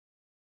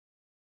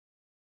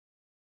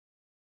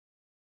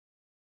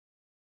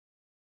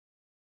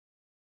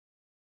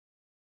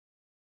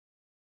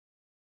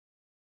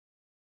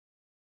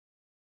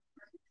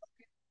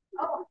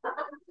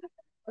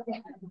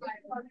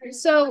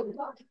So,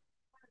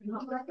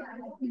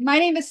 my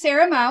name is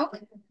Sarah Mauk,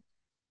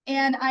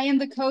 and I am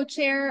the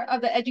co-chair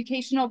of the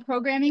Educational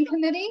Programming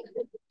Committee.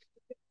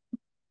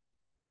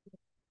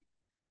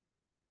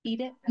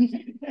 Eat it.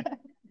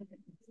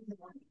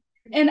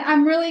 And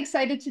I'm really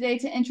excited today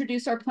to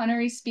introduce our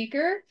plenary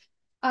speaker.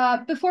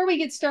 Before we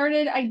get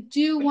started, I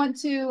do want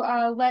to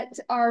let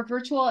our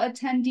virtual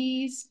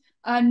attendees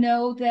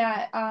know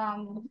that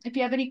if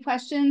you have any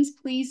questions,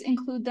 please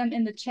include them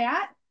in the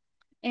chat.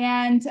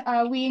 And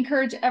we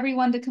encourage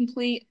everyone to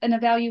complete an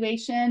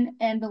evaluation,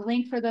 and the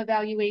link for the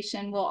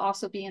evaluation will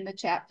also be in the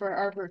chat for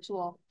our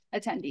virtual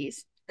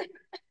attendees.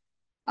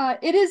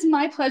 It is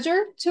my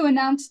pleasure to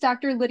announce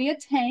Dr. Lydia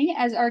Tang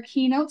as our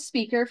keynote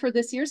speaker for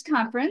this year's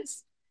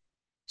conference.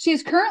 She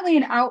is currently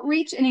an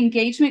outreach and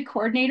engagement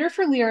coordinator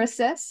for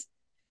Lyricist.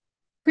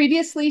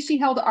 Previously, she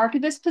held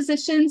archivist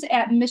positions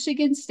at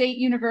Michigan State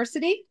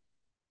University,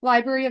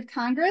 Library of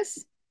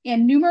Congress,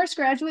 and numerous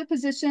graduate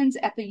positions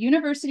at the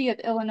University of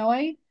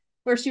Illinois,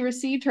 where she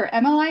received her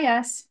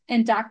MLIS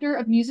and Doctor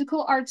of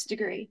Musical Arts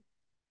degree.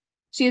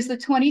 She is the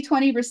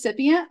 2020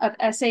 recipient of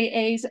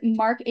SAA's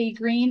Mark A.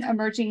 Green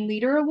Emerging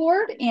Leader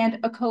Award and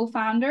a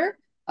co-founder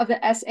of the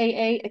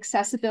SAA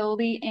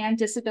Accessibility and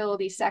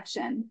Disability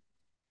section.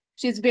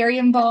 She is very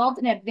involved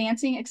in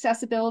advancing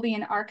accessibility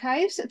in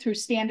archives through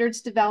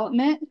standards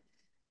development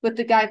with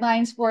the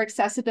guidelines for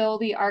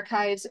accessibility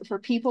archives for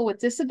people with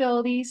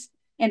disabilities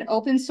and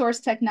open source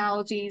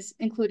technologies,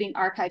 including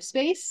archive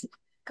space,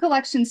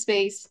 collection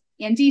space,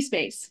 and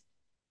DSpace.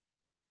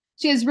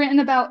 She has written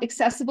about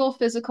accessible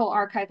physical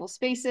archival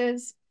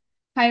spaces,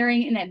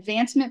 hiring and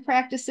advancement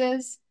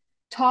practices,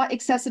 taught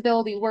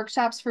accessibility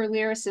workshops for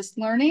Lyricist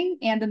Learning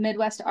and the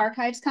Midwest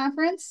Archives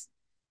Conference,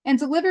 and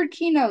delivered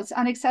keynotes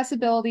on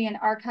accessibility and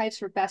archives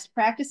for best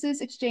practices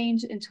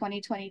exchange in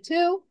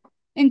 2022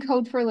 and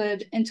Code for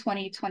Lib in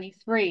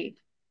 2023.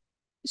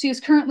 She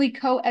is currently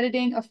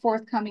co-editing a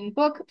forthcoming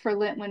book for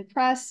Litwin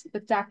Press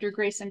with Dr.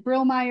 Grayson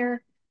Brillmeyer,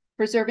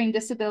 Preserving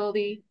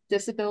Disability,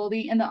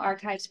 Disability in the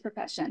Archives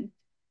Profession.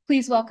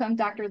 Please welcome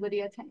Dr.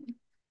 Lydia Tang.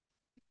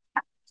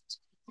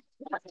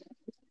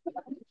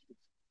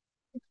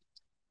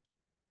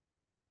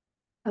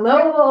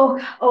 Hello,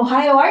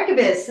 Ohio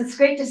Archivists. It's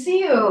great to see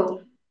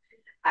you.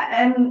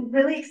 I'm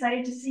really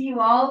excited to see you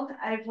all.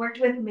 I've worked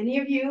with many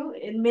of you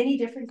in many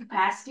different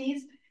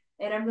capacities,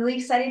 and I'm really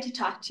excited to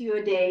talk to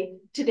you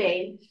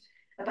today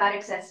about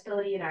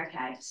accessibility in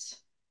archives.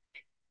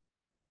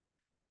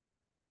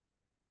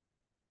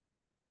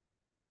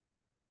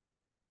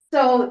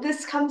 So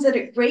this comes at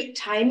a great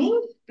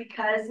timing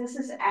because this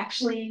is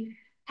actually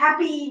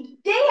happy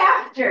day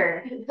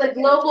after the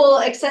Global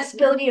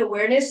Accessibility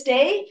Awareness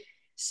Day.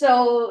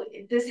 So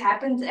this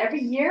happens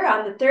every year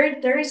on the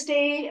third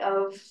Thursday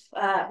of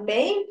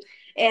May.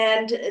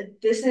 And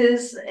this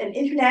is an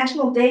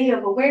International Day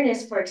of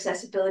Awareness for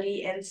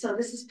Accessibility. And so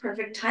this is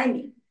perfect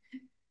timing.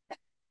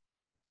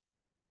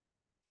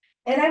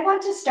 And I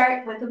want to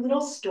start with a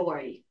little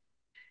story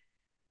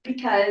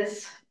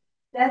because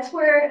that's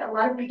where a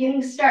lot of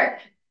beginnings start,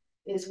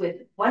 is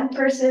with one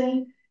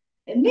person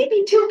and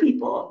maybe two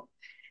people.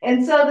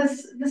 And so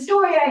the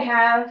story I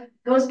have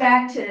goes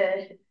back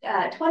to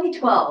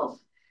 2012.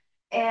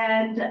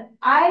 And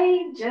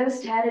I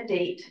just had a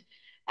date.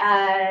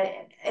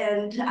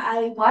 And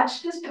I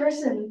watched this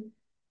person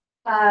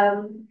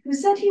who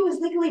said he was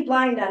legally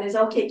blind on his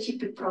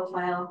OkCupid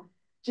profile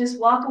just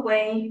walk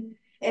away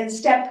and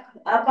step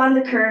up on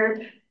the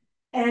curb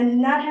and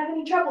not have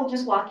any trouble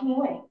just walking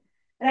away.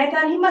 And I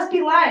thought he must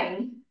be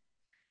lying.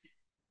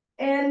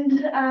 And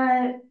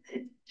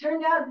it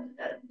turned out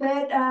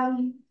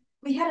that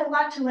we had a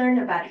lot to learn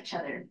about each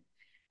other.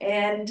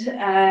 And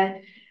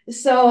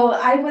so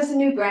I was a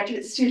new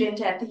graduate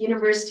student at the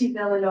University of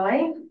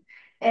Illinois.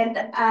 And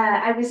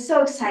I was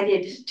so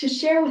excited to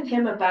share with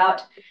him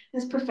about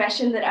this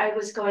profession that I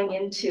was going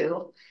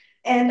into.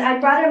 And I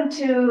brought him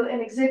to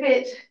an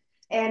exhibit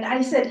and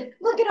I said,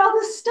 look at all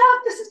this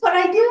stuff. This is what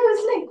I do.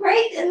 Isn't it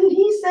great? And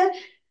he said,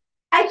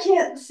 I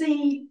can't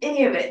see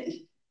any of it.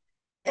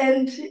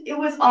 And it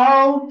was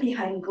all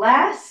behind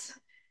glass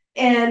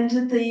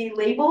and the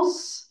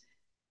labels,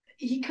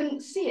 he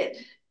couldn't see it.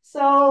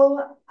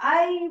 So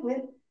I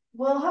went,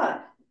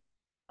 well,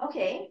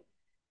 okay,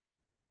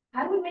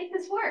 how do we make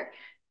this work?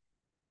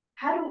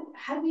 How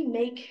do we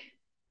make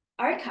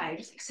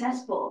archives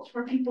accessible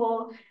for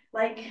people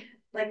like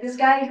this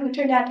guy who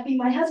turned out to be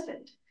my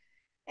husband?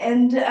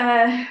 And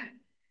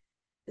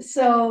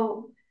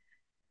so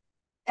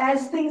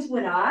as things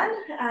went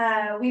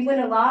on, we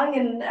went along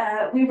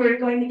and we were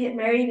going to get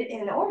married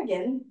in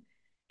Oregon.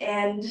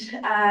 And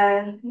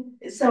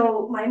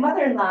so my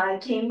mother-in-law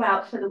came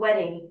out for the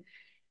wedding,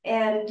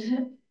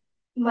 and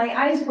my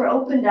eyes were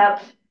opened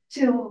up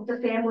to the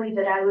family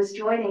that I was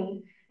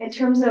joining in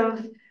terms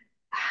of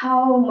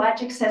how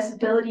much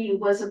accessibility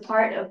was a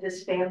part of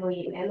this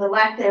family and the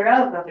lack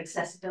thereof of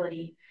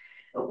accessibility,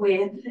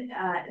 with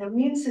an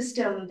immune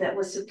system that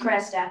was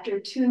suppressed after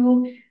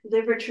 2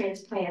 liver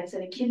transplants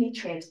and a kidney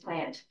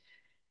transplant.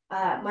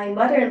 my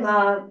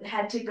mother-in-law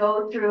had to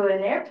go through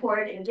an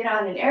airport and get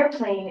on an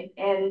airplane,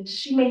 and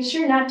she made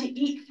sure not to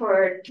eat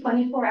for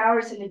 24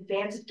 hours in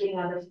advance of getting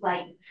on the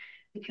flight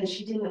because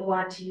she didn't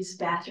want to use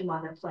the bathroom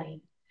on the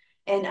plane.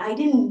 And I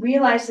didn't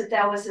realize that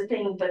that was a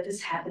thing, but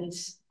this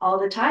happens all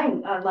the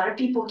time. A lot of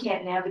people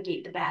can't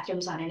navigate the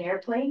bathrooms on an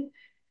airplane,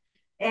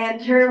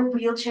 and her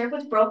wheelchair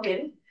was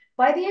broken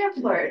by the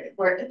airport,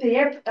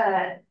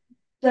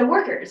 the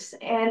workers,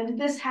 and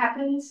this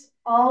happens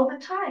all the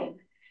time.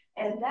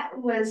 And that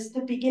was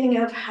the beginning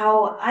of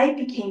how I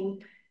became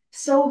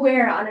so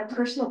aware on a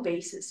personal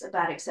basis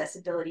about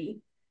accessibility.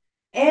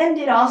 And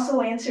it also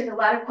answered a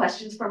lot of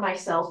questions for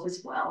myself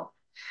as well.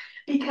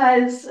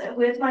 Because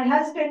with my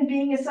husband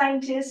being a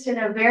scientist and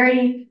a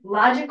very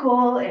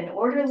logical and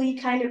orderly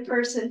kind of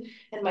person,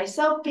 and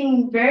myself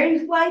being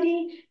very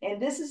flighty,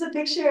 and this is a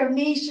picture of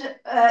me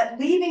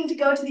leaving to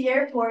go to the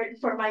airport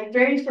for my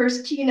very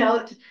first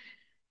keynote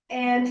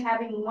and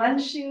having one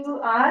shoe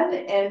on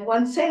and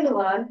one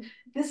sandal on,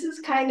 this is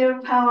kind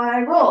of how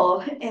I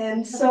roll.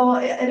 And so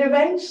it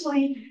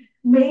eventually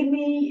made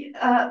me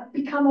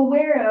become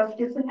aware of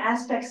different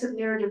aspects of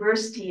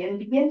neurodiversity and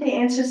begin to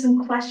answer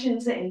some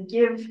questions and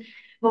give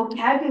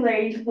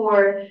vocabulary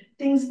for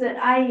things that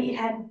I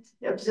had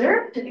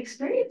observed and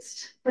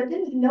experienced, but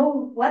didn't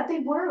know what they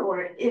were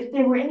or if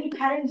there were any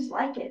patterns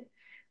like it.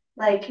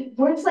 Like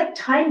words like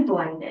time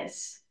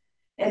blindness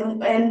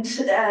and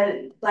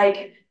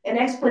like an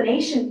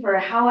explanation for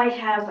how I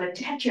have a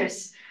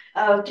Tetris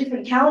of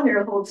different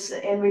calendar holds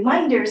and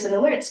reminders and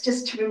alerts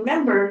just to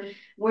remember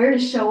where to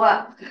show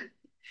up.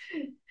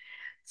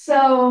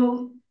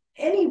 So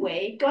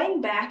anyway,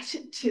 going back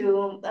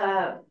to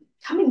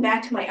coming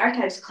back to my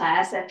archives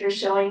class after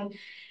showing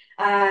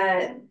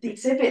the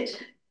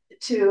exhibit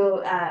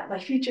to my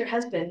future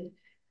husband,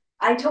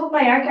 I told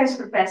my archives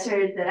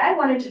professor that I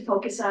wanted to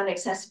focus on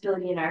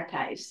accessibility in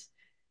archives.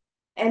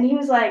 And he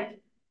was like,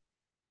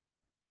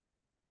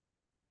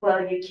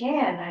 well, you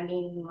can. I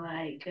mean,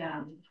 like,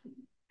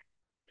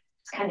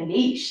 it's kind of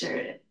niche.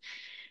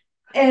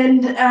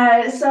 And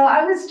so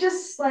I was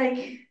just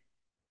like,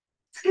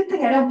 it's a good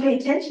thing I don't pay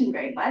attention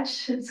very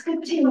much. It's a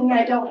good thing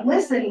I don't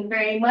listen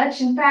very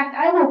much. In fact,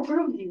 I will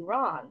prove you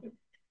wrong.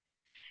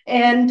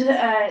 And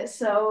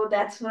so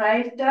that's what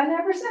I've done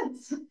ever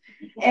since.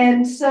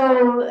 And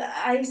so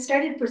I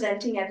started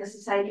presenting at the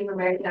Society of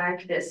American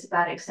Archivists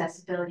about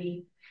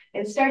accessibility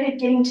and started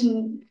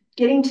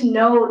getting to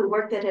know the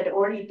work that had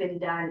already been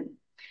done.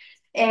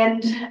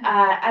 And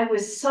I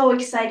was so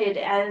excited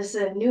as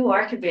a new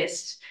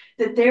archivist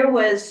that there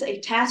was a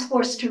task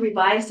force to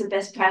revise the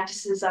best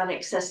practices on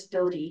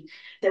accessibility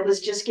that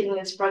was just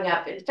getting sprung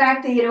up. In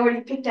fact, they had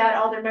already picked out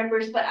all their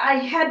members, but I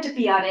had to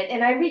be on it.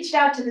 And I reached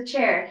out to the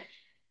chair.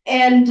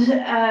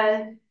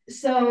 And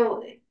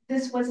so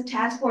this was a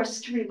task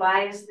force to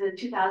revise the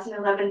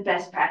 2011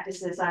 best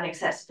practices on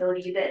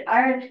accessibility that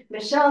our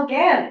Michelle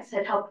Gans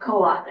had helped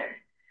co-author.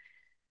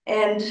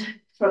 And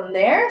from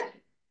there,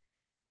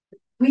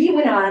 we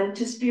went on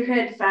to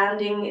spearhead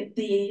founding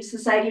the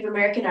Society of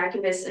American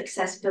Archivists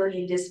Accessibility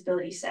and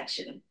Disability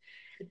section.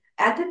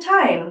 At the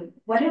time,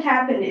 what had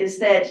happened is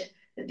that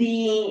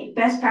the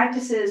best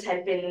practices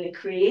had been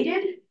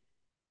created,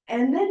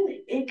 and then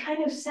it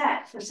kind of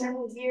sat for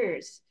several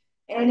years.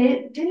 And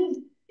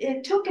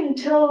it took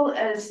until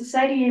a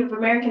Society of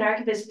American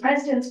Archivists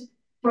president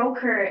broke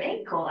her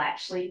ankle,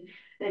 actually,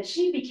 that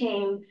she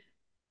became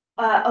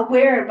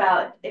aware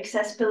about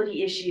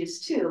accessibility issues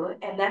too.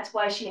 And that's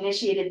why she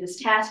initiated this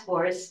task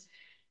force.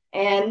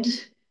 And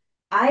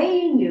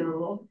I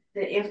knew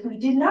that if we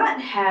did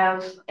not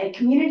have a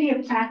community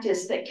of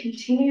practice that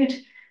continued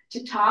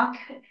to talk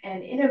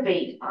and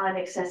innovate on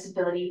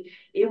accessibility,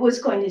 it was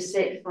going to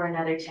sit for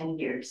another 10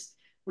 years,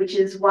 which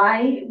is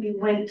why we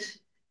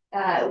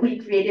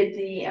created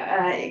the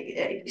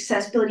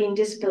accessibility and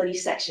disability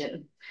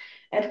section.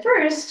 At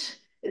first,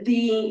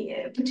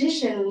 the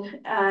petition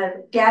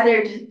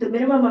gathered the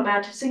minimum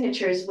amount of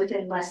signatures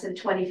within less than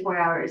 24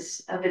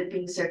 hours of it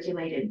being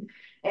circulated.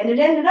 And it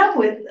ended up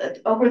with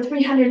over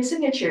 300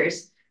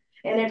 signatures.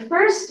 And at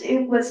first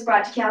it was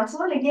brought to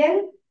council. And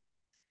again,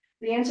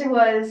 the answer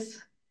was,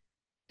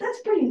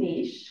 that's pretty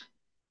niche.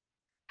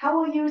 How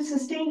will you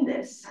sustain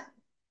this?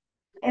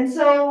 And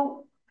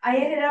so I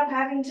ended up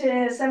having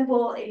to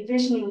assemble a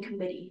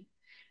committee.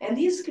 And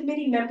these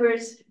committee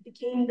members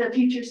became the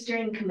future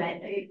steering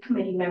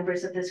committee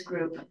members of this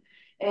group.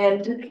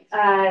 And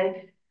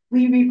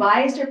we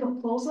revised our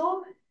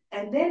proposal.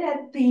 And then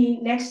at the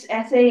next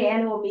SA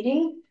annual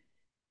meeting,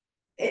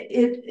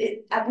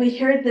 we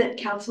heard that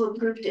council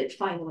approved it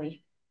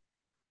finally.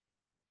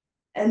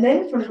 And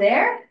then from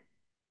there,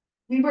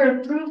 we were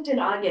approved in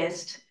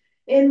August.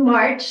 In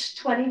March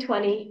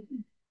 2020,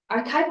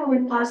 archival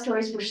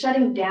repositories were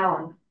shutting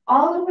down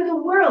all over the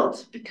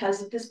world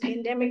because of this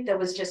pandemic that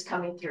was just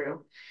coming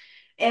through.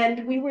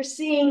 And we were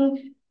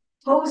seeing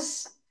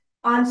posts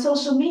on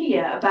social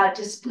media about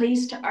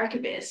displaced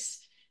archivists.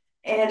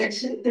 And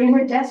they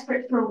were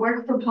desperate for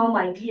work from home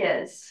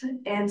ideas.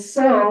 And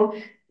so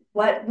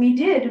what we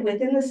did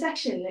within the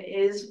section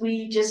is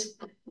we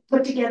just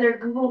put together a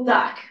Google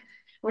Doc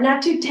We're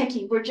not too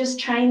techy. We're just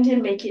trying to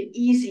make it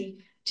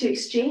easy to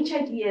exchange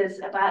ideas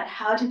about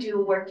how to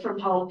do work from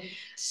home.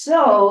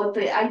 So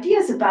the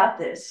ideas about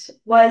this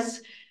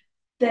was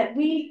that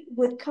we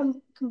would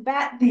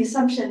combat the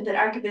assumption that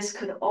archivists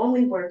could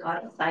only work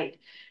on site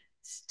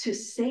to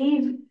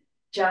save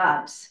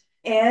jobs.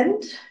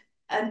 And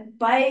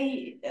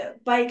by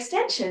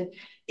extension,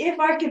 if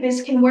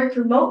archivists can work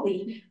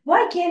remotely,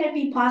 why can't it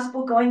be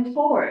possible going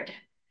forward?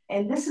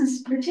 And this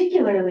is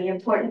particularly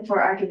important for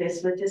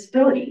archivists with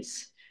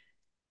disabilities.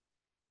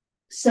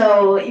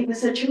 So it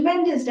was a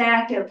tremendous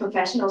act of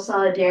professional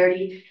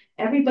solidarity.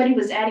 Everybody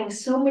was adding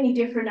so many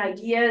different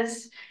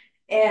ideas.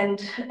 And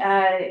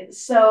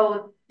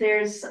so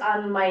there's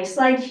on my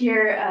slide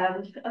here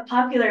a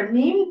popular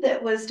meme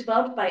that was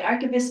developed by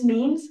Archivist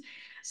Memes.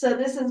 So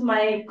this is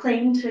my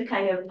claim to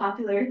kind of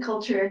popular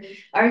culture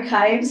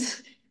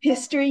archives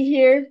history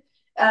here.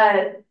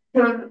 The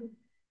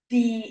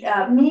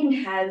meme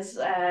has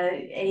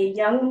a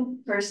young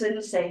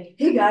person saying,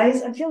 "Hey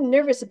guys, I'm feeling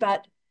nervous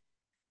about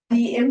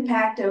the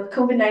impact of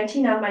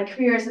COVID-19 on my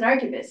career as an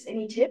archivist.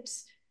 Any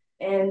tips?"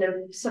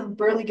 And some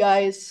burly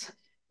guys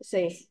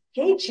say,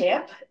 "Hey,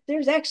 champ,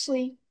 there's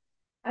actually,"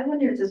 I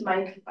wonder if this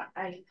mic,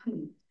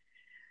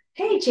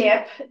 "Hey,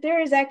 champ, there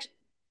is actually,"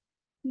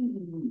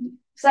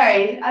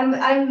 sorry,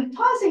 I'm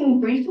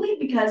pausing briefly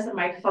because the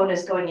microphone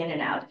is going in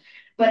and out.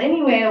 But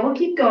anyway, I will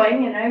keep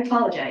going and I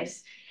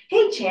apologize.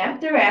 "Hey,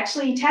 champ, there are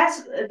actually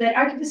tasks that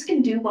archivists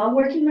can do while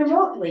working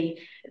remotely.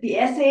 The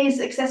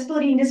essay's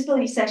accessibility and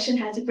disability section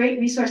has a great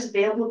resource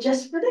available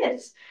just for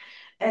this."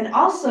 And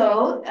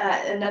also,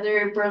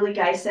 another burly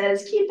guy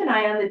says, "Keep an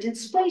eye on the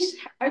displaced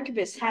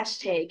archivist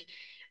hashtag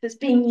that's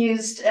being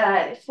used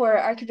for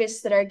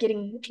archivists that are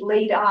getting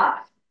laid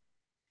off."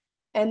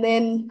 And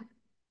then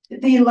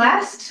the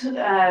last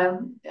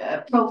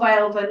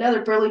profile of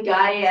another burly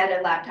guy at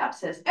a laptop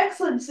says,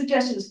 "Excellent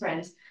suggestions,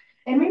 friends.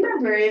 And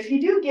remember, if you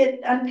do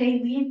get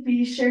unpaid leave,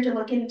 be sure to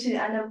look into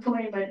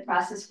unemployment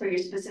process for your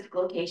specific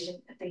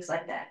location," and things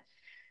like that.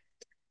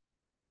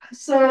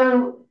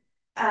 So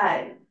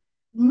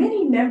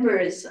many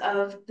members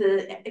of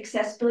the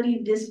Accessibility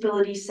and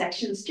Disability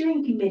Section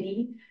Steering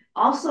Committee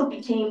also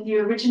became the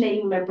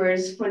originating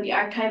members for the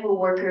Archival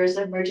Workers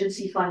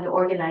Emergency Fund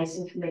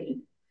Organizing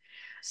Committee.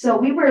 So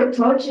we were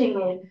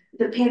approaching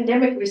the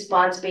pandemic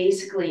response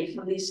basically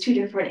from these two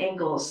different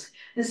angles.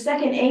 The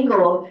second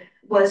angle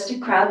was to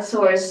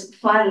crowdsource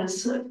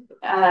funds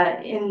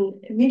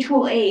in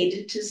mutual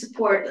aid to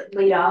support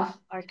laid off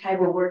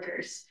archival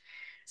workers.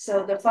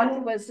 So the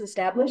fund was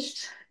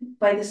established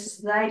by the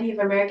Society of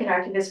American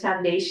Archivists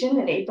Foundation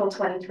in April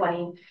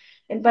 2020.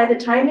 And by the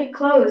time it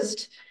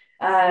closed,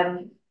 a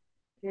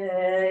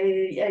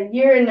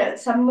year and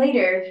some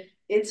later,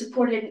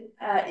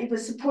 it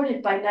was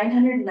supported by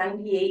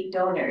 998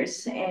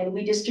 donors, and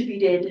we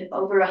distributed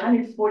over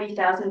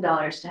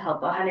 $140,000 to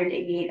help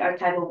 188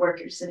 archival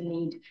workers in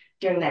need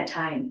during that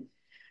time.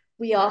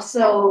 We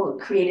also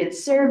created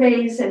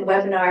surveys and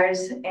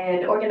webinars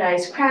and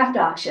organized craft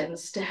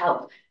auctions to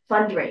help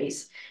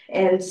fundraise.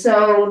 And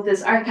so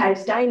this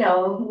Archives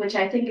Dino, which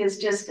I think is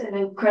just an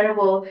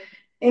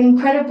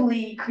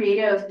incredibly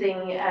creative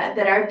thing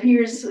that our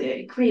peers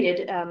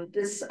created.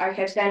 This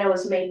Archives Dino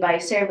was made by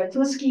Sarah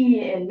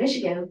McCluskey in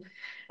Michigan.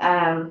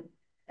 It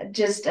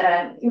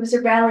was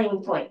a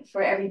rallying point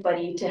for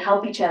everybody to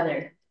help each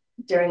other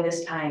during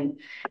this time.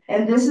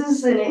 And this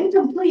is an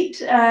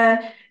incomplete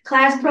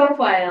class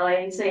profile,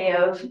 I'd say,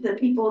 of the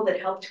people that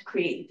helped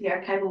create the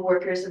Archival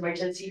Workers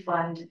Emergency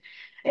Fund.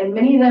 And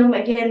many of them,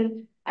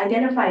 again,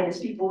 identified as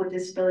people with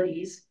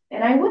disabilities.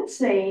 And I would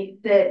say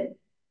that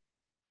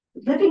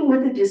living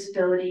with a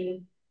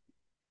disability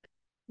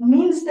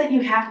means that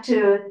you have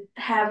to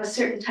have a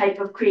certain type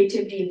of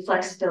creativity and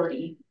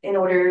flexibility in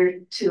order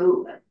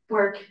to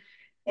work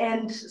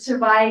and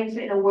survive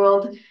in a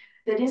world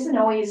that isn't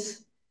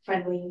always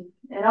friendly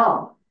at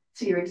all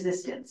to your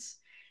existence.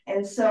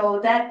 And so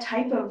that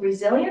type of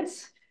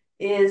resilience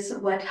is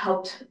what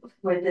helped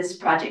with this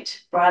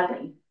project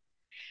broadly.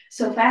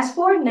 So fast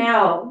forward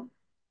now,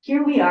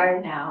 here we are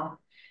now.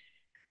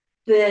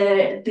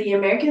 The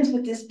Americans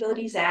with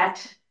Disabilities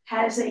Act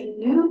has a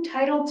new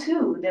Title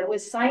II that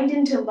was signed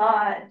into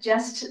law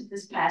just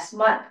this past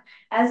month,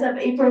 as of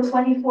April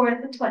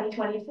 24th,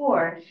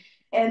 2024.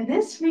 And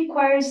this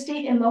requires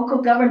state and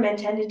local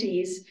government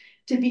entities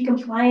to be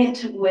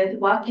compliant with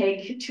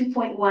WCAG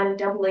 2.1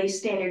 AA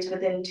standards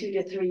within 2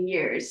 to 3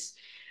 years.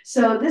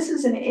 So this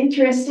is an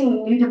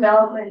interesting new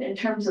development in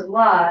terms of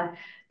law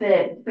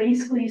that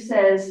basically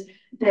says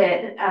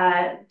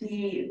that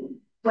the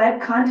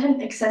Web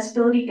Content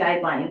Accessibility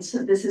Guidelines,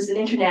 so this is an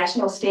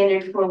international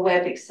standard for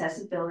web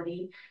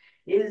accessibility,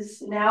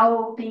 is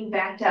now being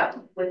backed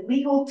up with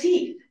legal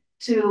teeth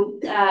to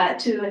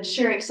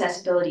ensure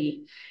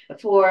accessibility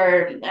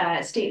for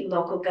state and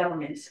local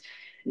governments.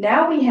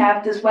 Now we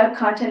have this Web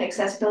Content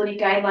Accessibility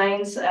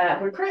Guidelines.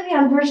 We're currently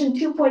on version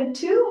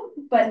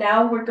 2.2, but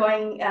now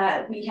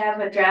we have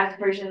a draft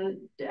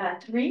version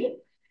 3.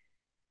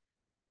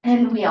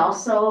 And we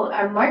also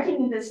are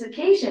marking this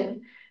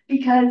occasion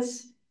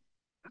because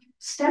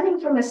stemming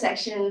from a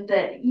section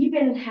that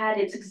even had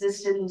its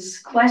existence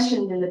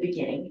questioned in the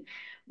beginning.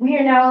 We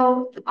are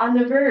now on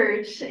the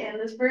verge, and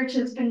this verge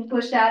has been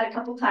pushed out a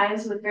couple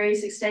times with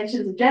various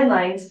extensions of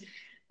deadlines.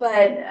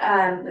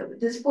 But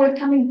this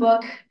forthcoming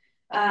book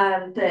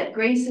that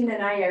Grayson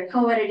and I are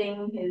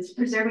co-editing is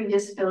Preserving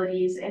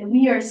Disabilities, and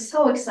we are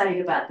so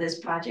excited about this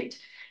project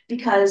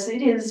because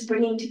it is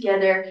bringing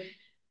together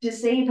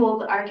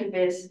disabled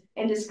archivists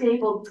and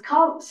disabled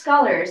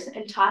scholars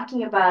and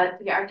talking about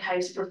the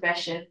archives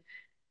profession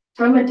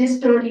from a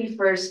disability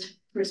first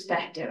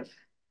perspective.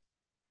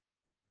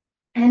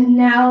 And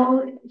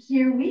now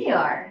here we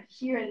are,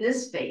 here in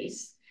this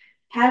space,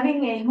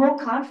 having a whole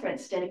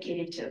conference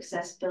dedicated to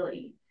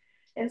accessibility.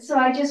 And so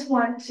I just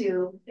want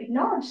to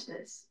acknowledge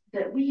this,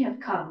 that we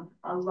have come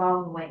a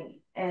long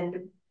way.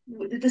 And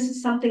this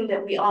is something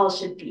that we all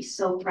should be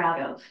so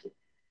proud of.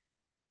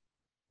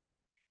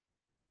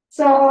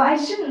 So I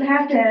shouldn't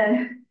have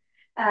to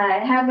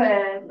have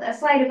a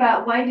slide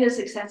about why does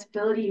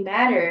accessibility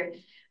matter,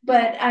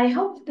 but I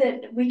hope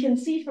that we can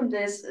see from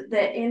this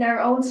that in our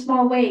own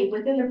small way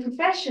within the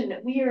profession,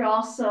 we are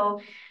also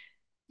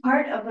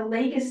part of a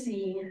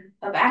legacy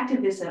of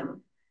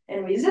activism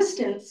and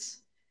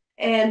resistance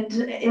and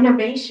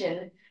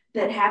innovation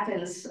that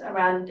happens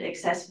around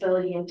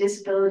accessibility and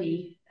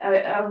disability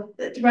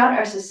throughout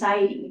our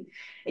society.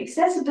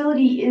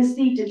 Accessibility is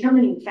the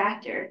determining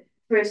factor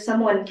for if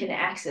someone can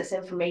access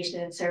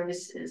information and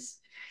services.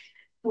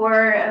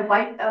 For a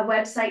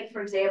website,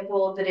 for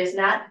example, that is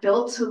not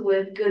built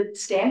with good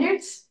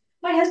standards,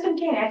 my husband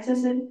can't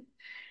access it.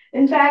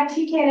 In fact,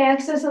 he can't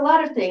access a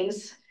lot of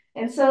things.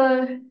 And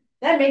so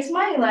that makes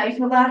my life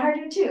a lot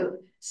harder too.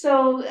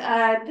 So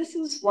this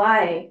is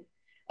why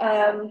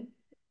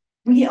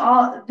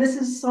this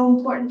is so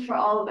important for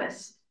all of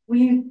us.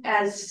 We,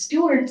 as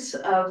stewards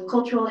of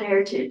cultural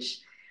heritage,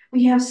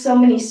 we have so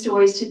many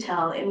stories to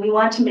tell, and we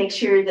want to make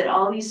sure that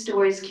all these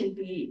stories can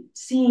be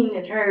seen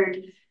and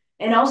heard,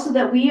 and also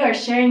that we are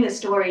sharing the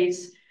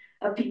stories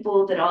of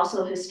people that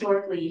also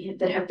historically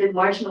that have been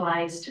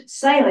marginalized,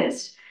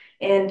 silenced,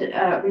 and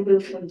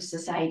removed from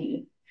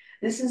society.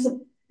 This is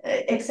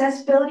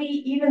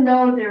accessibility, even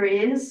though there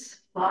is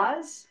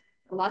laws,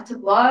 lots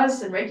of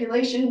laws and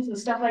regulations and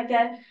stuff like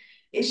that,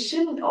 it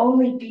shouldn't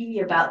only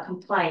be about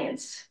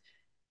compliance,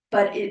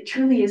 but it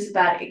truly is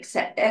about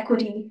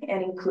equity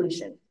and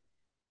inclusion.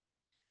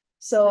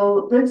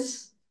 So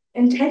let's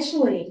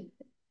intentionally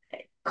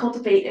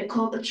cultivate a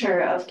culture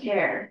of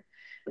care.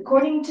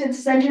 According to the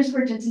Centers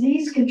for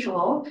Disease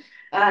Control,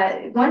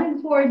 1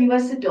 in 4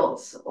 US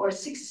adults, or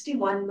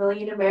 61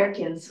 million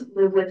Americans,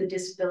 live with a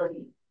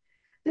disability.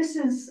 This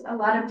is a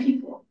lot of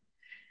people.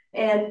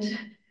 And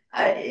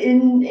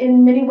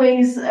in many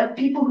ways,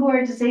 people who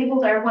are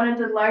disabled are one of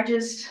the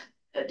largest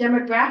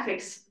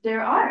demographics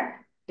there are,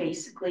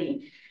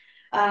 basically.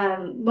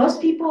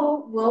 Most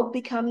people will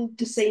become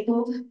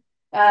disabled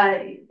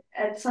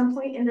at some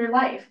point in their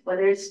life,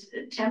 whether it's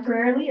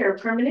temporarily or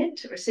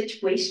permanent or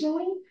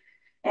situationally,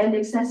 and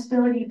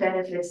accessibility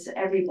benefits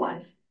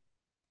everyone.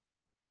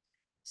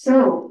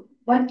 So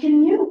what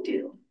can you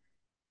do?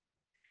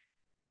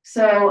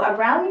 So a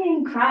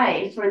rallying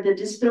cry for the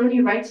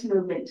disability rights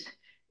movement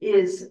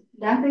is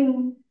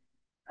nothing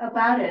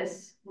about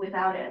us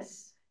without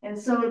us. And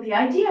so the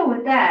idea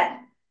with that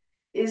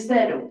is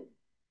that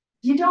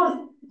you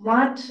don't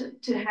want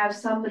to have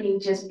somebody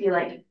just be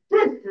like,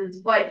 this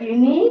is what you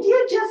need.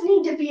 You just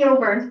need to be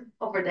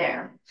over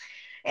there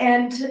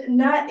and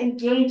not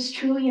engage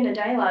truly in a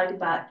dialogue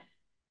about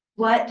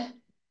what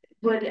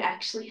would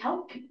actually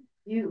help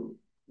you,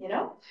 you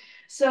know?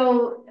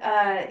 So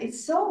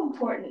it's so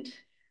important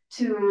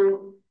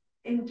to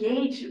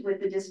engage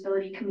with the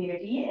disability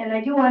community. And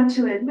I do want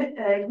to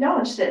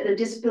acknowledge that the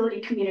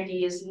disability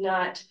community is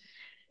not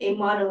a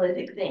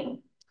monolithic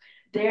thing.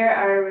 There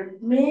are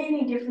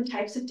many different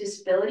types of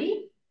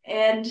disability,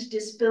 and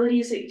disability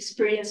is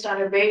experienced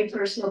on a very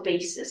personal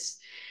basis.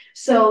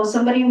 So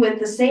somebody with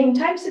the same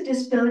types of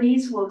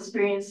disabilities will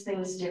experience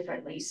things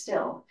differently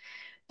still.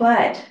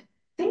 But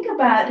think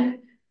about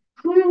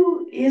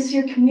who is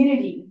your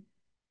community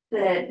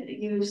that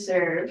you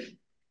serve,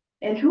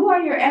 and who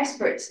are your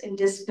experts in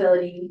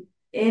disability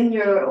in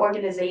your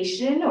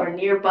organization or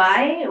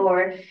nearby,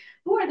 or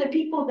who are the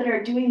people that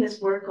are doing this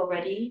work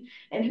already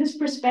and whose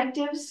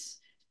perspectives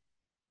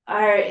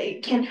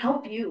can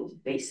help you,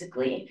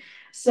 basically.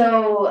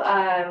 So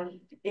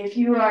if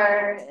you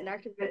are an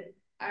archivist,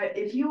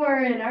 if you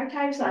are in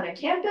archives on a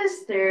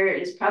campus, there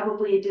is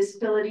probably a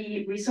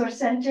disability resource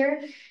center.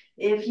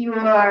 If you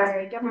are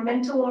a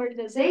governmental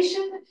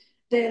organization,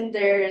 then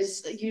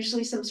there's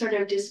usually some sort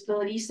of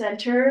disability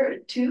center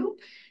too.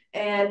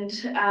 And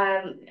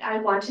I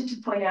wanted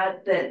to point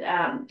out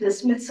that the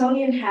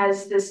Smithsonian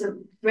has this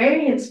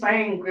very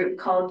inspiring group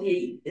called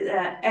the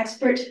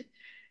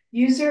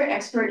User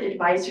Expert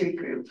Advisory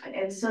Group.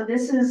 And so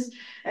this is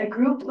a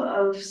group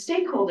of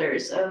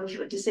stakeholders,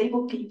 of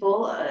disabled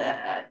people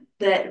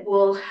that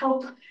will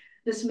help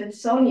the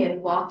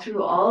Smithsonian walk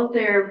through all of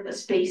their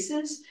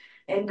spaces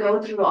and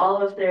go through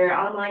all of their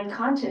online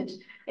content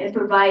and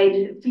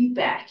provide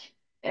feedback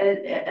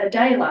a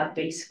dialogue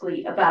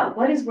basically about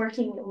what is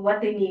working and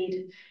what they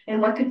need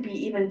and what could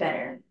be even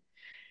better.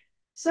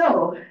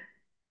 So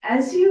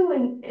as you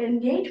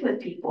engage with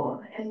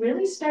people and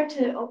really start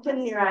to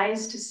open your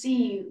eyes to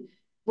see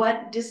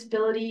what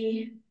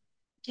disability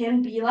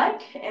can be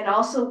like and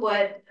also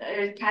what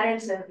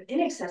patterns of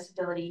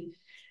inaccessibility,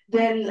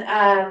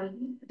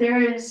 then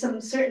there is some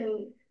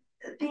certain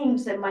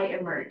themes that might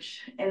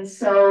emerge. And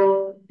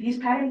so these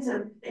patterns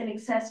of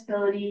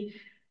inaccessibility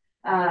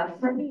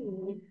for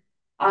me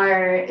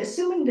are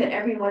assuming that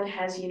everyone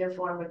has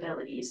uniform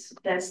abilities.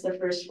 That's the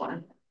first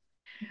one.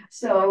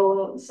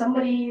 So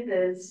somebody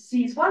that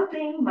sees one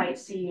thing might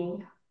see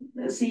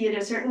it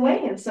a certain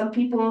way, and some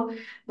people,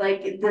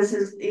 like this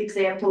is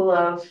example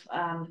of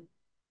a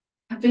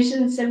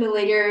vision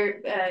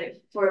simulator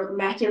for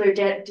macular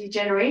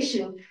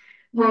degeneration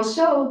will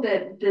show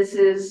that this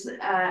is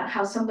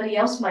how somebody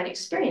else might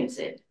experience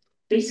it,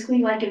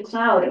 basically like a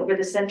cloud over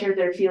the center of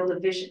their field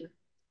of vision.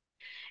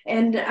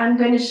 And I'm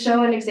going to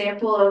show an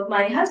example of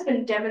my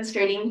husband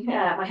demonstrating,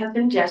 my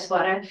husband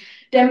Jeswara,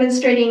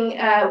 demonstrating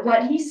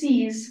what he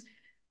sees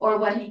or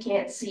what he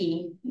can't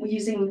see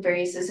using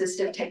various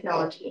assistive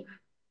technology.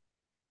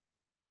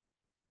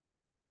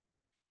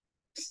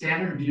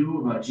 Standard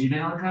view of a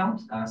Gmail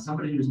account,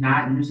 somebody who's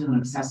not using an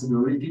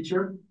accessibility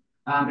feature.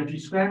 If you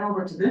scan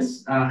over to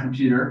this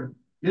computer,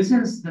 this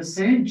is the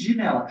same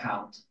Gmail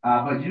account,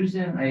 but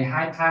using a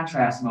high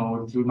contrast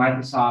mode through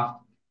Microsoft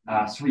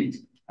Suite.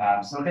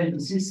 So again, you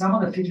can see some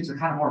of the features are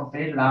kind of more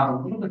faded out,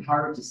 a little bit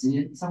harder to see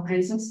in some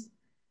cases.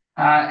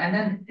 And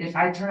then if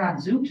I turn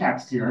on Zoom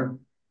text here,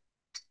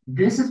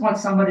 this is what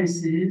somebody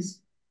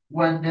sees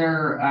when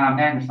they're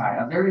magnified,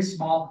 a very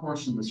small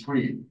portion of the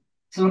screen.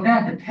 So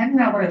again, depending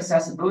on what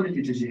accessibility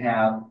features you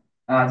have,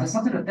 there's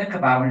something to think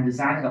about when you're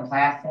designing a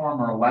platform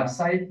or a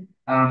website,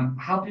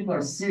 how people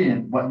are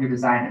seeing what you're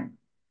designing.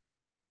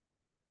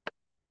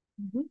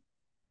 Mm-hmm.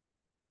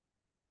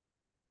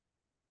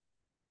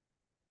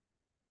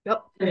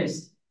 Yep.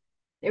 Thanks.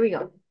 There we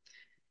go.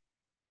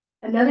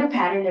 Another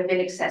pattern of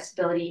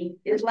inaccessibility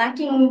is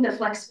lacking the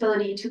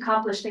flexibility to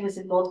accomplish things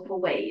in multiple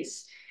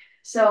ways.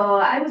 So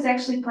I was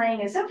actually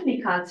playing a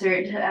symphony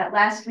concert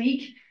last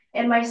week,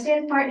 and my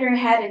stand partner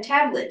had a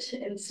tablet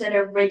instead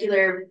of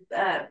regular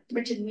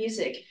written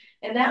music.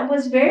 And that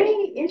was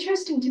very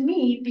interesting to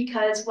me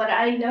because what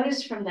I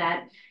noticed from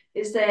that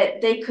is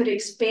that they could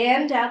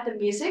expand out the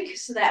music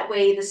so that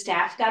way the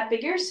staff got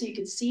bigger so you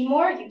could see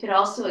more. You could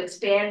also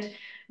expand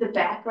the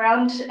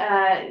background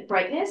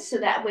brightness so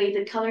that way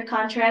the color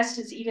contrast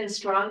is even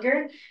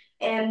stronger.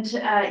 And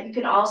you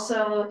can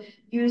also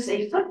use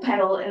a foot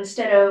pedal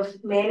instead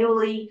of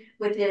manually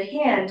with your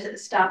hand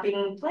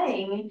stopping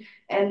playing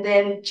and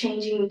then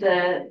changing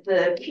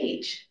the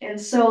page. And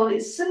so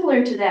it's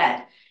similar to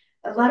that.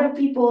 A lot of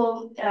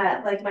people,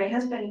 like my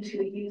husband,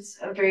 who use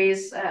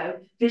various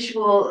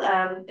visual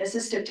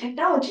assistive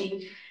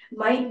technology,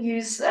 might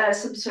use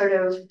some sort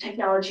of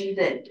technology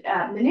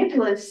that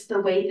manipulates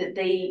the way that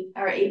they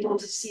are able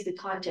to see the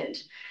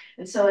content.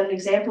 And so an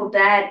example of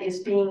that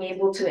is being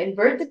able to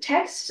invert the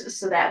text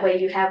so that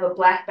way you have a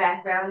black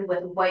background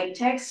with white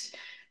text,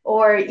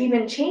 or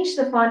even change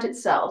the font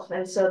itself.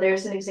 And so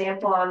there's an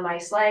example on my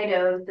slide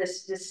of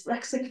this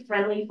dyslexic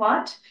friendly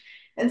font.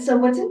 And so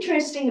what's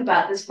interesting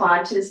about this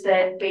font is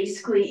that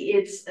basically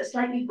it's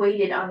slightly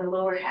weighted on the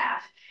lower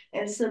half.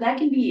 And so that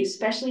can be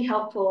especially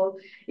helpful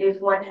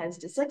if one has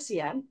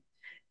dyslexia,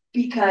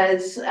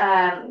 because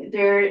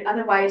there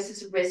otherwise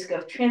is a risk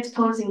of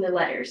transposing the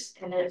letters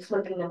and then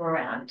flipping them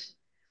around.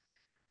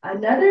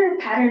 Another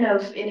pattern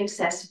of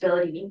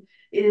inaccessibility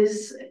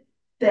is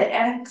that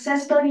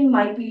accessibility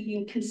might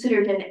be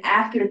considered an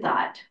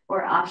afterthought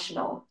or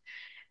optional.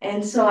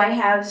 And so I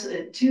have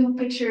two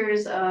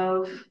pictures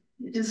of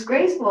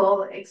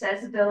disgraceful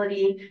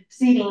accessibility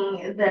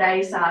seating that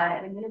I saw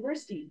at a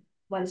university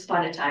once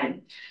upon a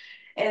time.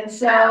 And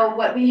so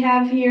what we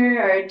have here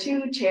are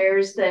two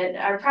chairs that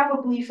are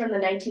probably from the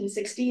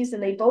 1960s,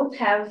 and they both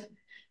have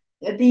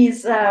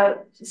these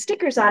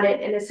stickers on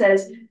it, and it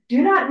says,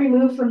 "Do not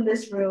remove from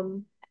this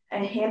room,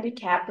 a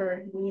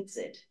handicapper needs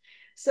it."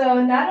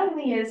 So not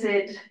only is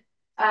it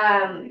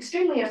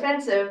extremely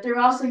offensive, they're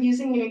also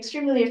using an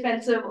extremely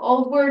offensive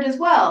old word as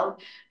well,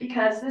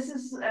 because this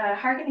is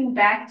harkening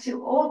back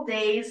to old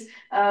days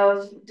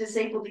of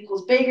disabled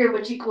equals bigger,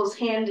 which equals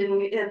hand, and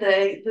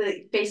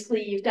the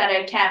basically you've got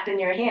a cap in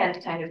your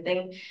hand kind of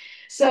thing.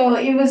 So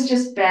it was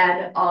just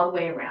bad all the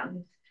way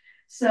around.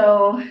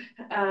 So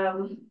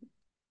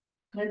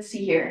let's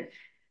see here.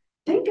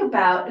 Think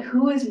about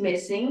who is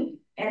missing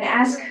and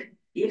ask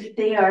if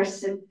they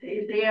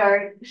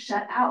are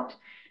shut out.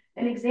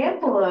 An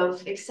example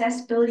of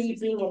accessibility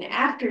being an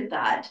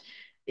afterthought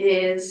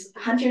is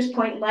Hunters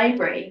Point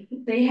Library.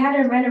 They had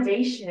a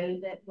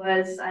renovation that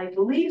was, I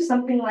believe,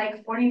 something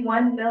like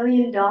 $41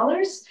 million.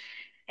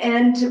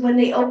 And when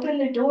they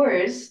opened the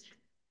doors,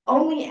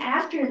 only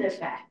after the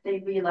fact they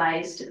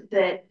realized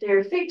that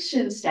their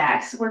fiction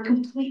stacks were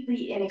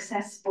completely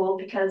inaccessible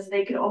because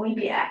they could only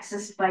be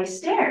accessed by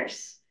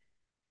stairs.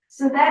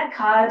 So that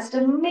caused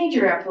a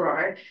major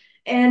uproar.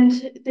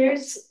 And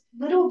there's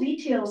little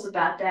details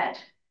about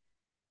that,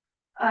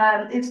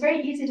 it's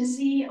very easy to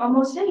see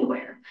almost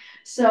anywhere.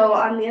 So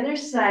on the other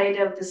side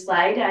of the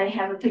slide, I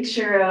have a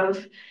picture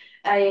of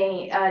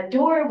a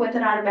door with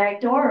an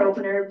automatic door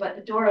opener, but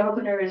the door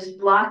opener is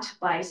blocked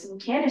by some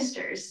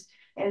canisters.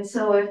 And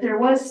so if there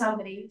was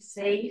somebody,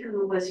 say,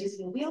 who was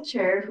using a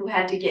wheelchair who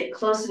had to get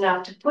close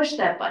enough to push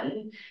that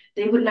button,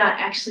 they would not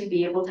actually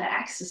be able to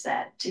access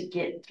that to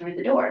get through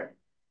the door.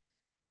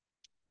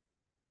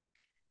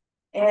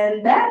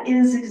 And that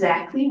is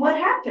exactly what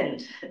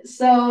happened.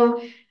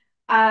 So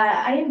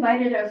I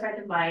invited a friend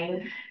of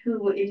mine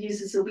who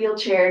uses a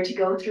wheelchair to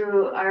go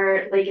through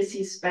our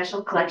Legacy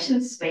Special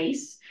Collections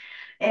space.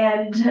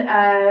 And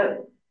I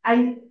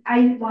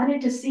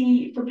wanted to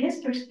see from his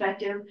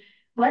perspective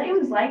what it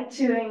was like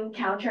to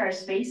encounter our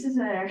spaces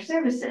and our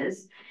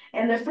services.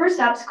 And the first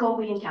obstacle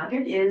we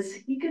encountered is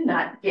he could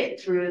not get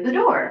through the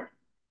door.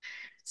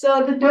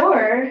 So the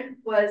door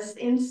was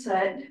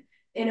inset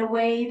in a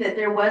way that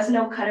there was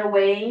no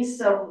cutaway.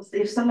 So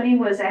if somebody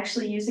was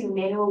actually using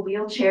manual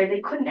wheelchair, they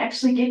couldn't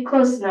actually get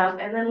close enough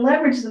and then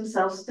leverage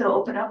themselves to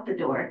open up the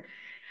door.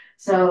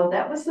 So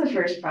that was the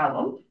first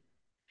problem.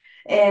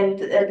 And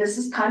this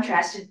is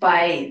contrasted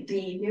by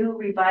the new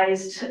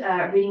revised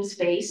reading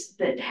space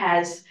that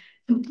has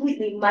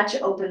completely much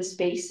open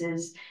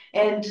spaces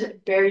and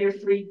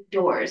barrier-free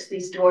doors.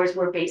 These doors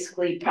were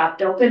basically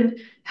propped open,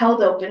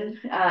 held open,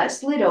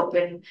 slid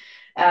open,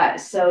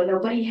 so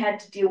nobody had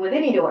to deal with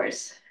any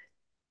doors.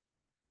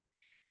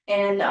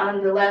 And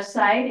on the left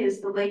side is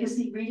the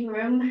Legacy reading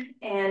room.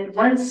 And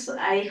once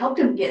I helped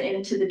him get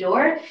into the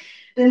door,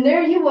 then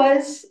there he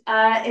was,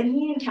 and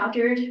he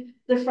encountered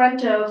the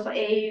front of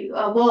a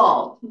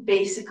wall,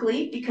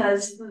 basically,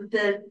 because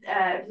the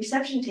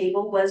reception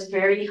table was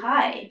very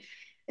high.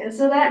 And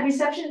so that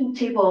reception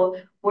table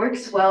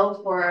works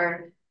well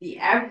for the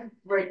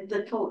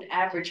quote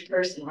average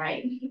person,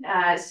 right?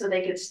 So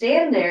they could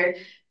stand there,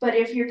 but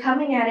if you're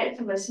coming at it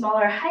from a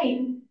smaller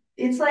height,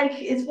 it's like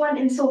it's one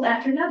insult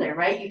after another,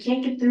 right? You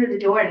can't get through the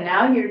door, and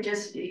now you're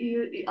just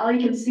all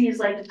you can see is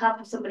like the top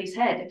of somebody's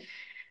head.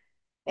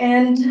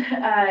 And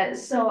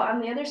so on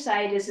the other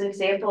side is an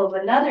example of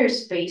another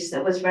space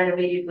that was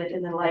renovated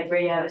within the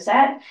library I was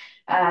at,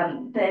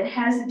 that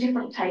has a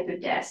different type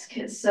of desk.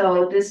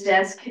 So this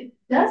desk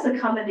does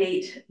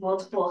accommodate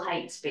multiple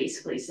heights,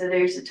 basically. So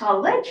there's a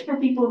tall ledge for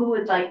people who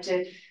would like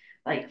to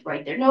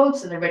write their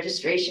notes and their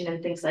registration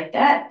and things like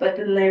that. But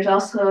then there's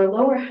also a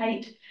lower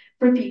height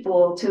for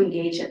people to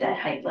engage at that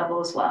height level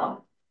as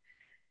well.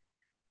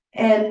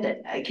 And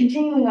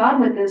continuing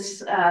on with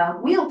this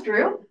wheel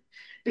through,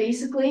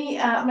 basically,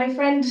 my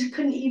friend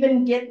couldn't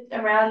even get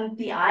around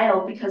the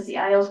aisle because the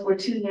aisles were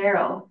too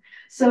narrow.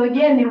 So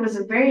again, it was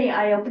a very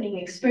eye-opening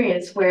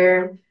experience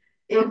where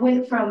it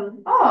went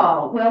from,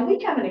 oh, well,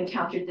 we haven't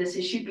encountered this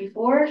issue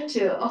before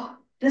to, oh,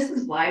 this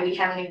is why we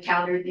haven't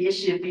encountered the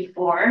issue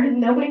before.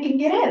 Nobody can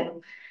get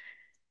in.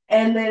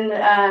 And then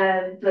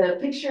the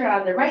picture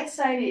on the right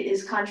side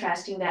is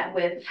contrasting that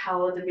with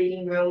how the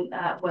reading room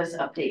was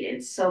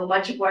updated. So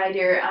much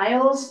wider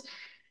aisles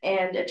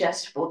and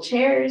adjustable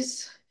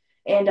chairs,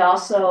 and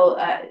also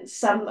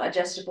some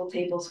adjustable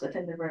tables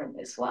within the room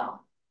as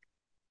well.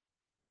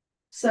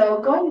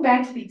 So going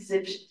back to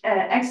the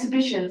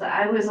exhibitions,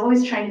 I was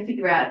always trying to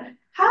figure out,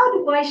 how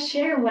do I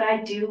share what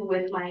I do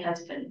with my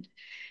husband?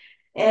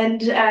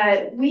 And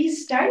we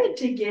started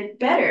to get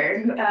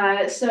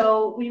better.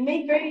 So we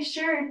made very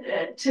sure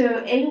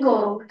to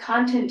angle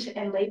content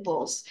and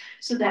labels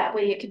so that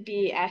way it could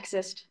be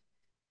accessed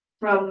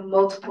from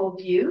multiple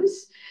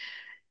views.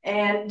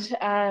 And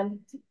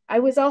I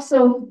was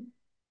also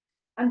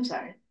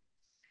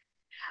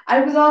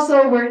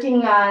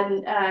working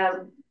on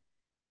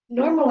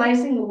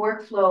normalizing the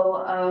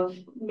workflow of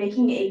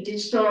making a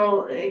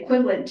digital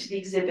equivalent to the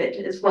exhibit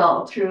as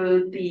well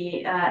through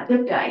the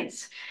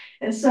LibGuides.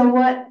 And so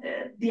what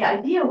the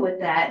idea with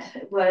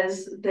that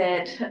was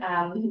that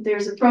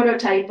there's a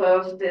prototype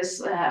of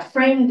this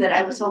frame that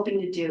I was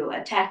hoping to do,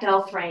 a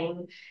tactile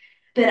frame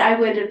that I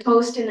would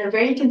post in a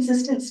very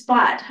consistent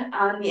spot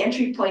on the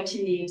entry point to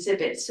the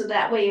exhibit. So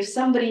that way, if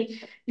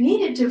somebody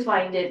needed to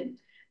find it,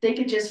 they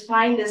could just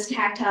find this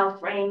tactile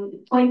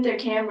frame, point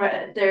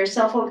their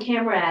cell phone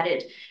camera at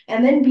it,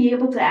 and then be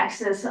able to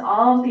access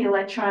all of the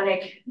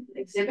electronic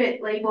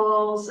exhibit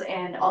labels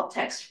and alt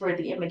text for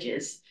the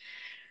images.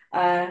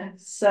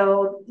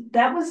 So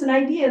that was an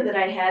idea that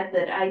I had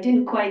that I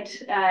didn't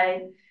quite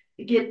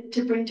get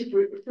to bring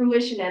to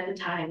fruition at the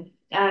time,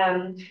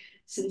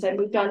 since I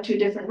moved on to a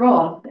different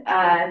role.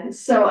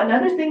 So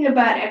another thing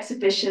about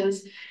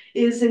exhibitions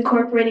is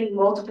incorporating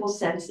multiple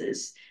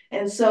senses.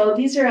 And so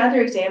these are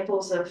other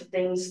examples of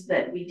things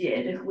that we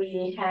did.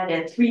 We had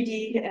a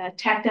 3D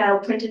tactile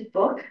printed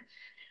book.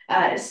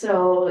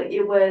 So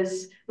it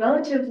was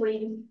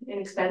relatively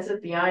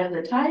inexpensive beyond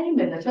the time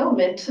and the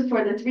filament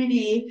for the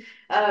 3D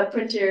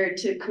printer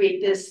to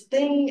create this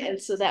thing.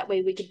 And so that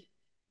way we could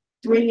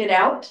bring it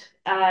out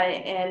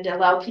and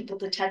allow people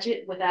to touch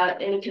it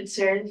without any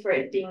concern for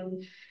it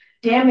being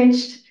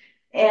damaged.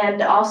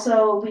 And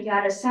also we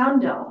got a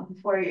sound dome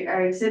for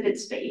our exhibit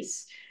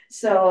space.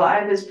 So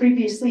I was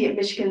previously at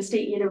Michigan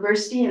State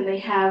University, and they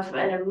have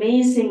an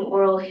amazing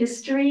oral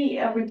history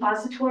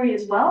repository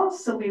as well.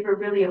 So we were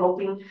really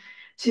hoping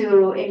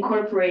to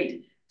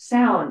incorporate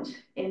sound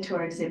into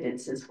our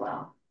exhibits as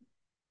well.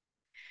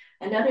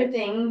 Another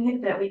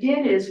thing that we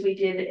did is we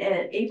did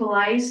an Able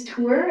Eyes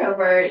tour of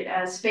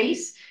our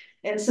space.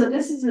 And so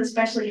this is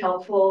especially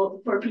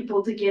helpful for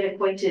people to get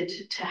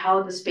acquainted to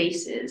how the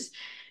space is.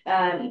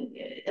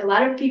 A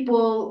lot of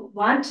people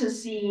want to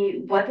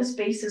see what the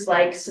space is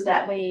like, so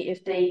that way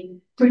if they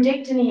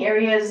predict any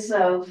areas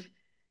of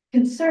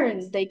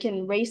concerns, they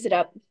can raise it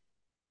up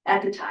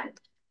at the time.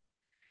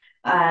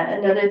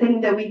 Another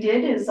thing that we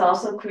did is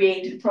also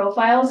create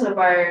profiles of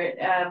our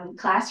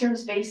classroom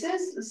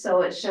spaces.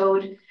 So it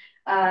showed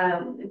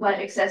what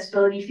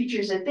accessibility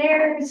features are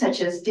there,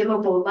 such as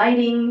dimmable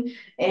lighting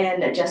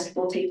and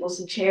adjustable tables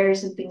and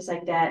chairs and things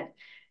like that.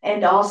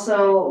 And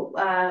also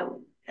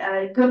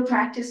a good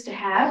practice to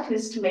have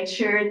is to make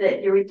sure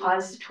that your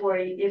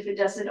repository, if it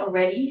doesn't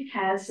already,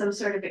 has some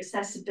sort of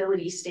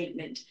accessibility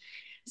statement.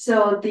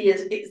 So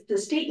the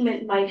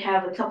statement might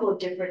have a couple of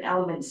different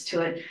elements to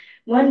it.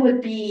 One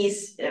would be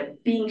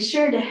being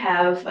sure to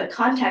have a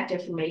contact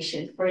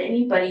information for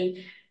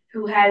anybody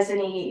who has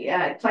any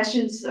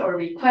questions or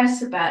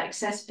requests about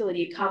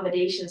accessibility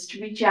accommodations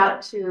to reach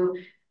out to,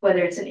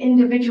 whether it's an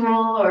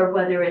individual or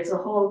whether it's a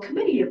whole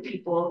committee of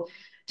people,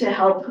 to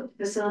help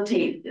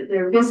facilitate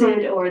their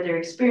visit or their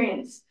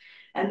experience.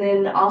 And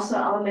then also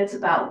elements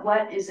about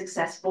what is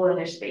accessible in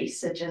their space,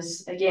 such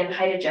as, again,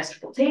 height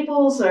adjustable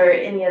tables or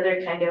any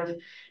other kind of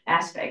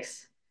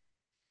aspects.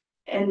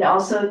 And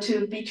also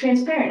to be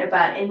transparent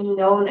about any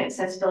known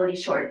accessibility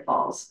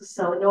shortfalls.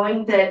 So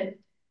knowing that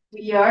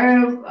we are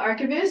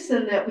archivists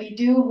and that we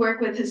do work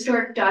with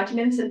historic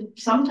documents and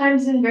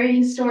sometimes in very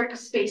historic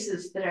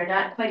spaces that are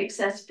not quite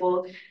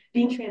accessible,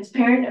 being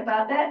transparent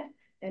about that,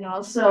 and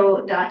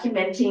also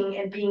documenting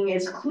and being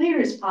as clear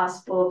as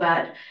possible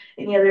about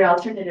any other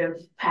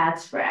alternative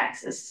paths for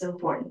access is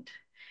important.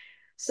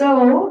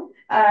 So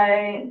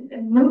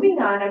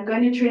moving on, I'm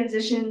going to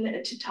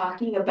transition to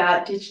talking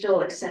about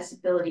digital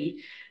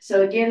accessibility.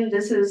 So again,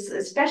 this is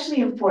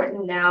especially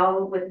important now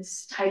with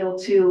Title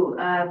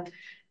II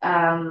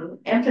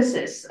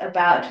emphasis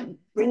about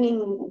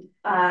bringing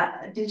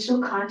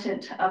digital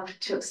content up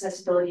to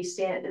accessibility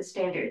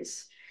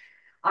standards.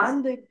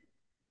 On the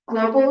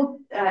Global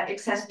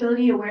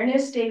Accessibility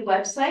Awareness Day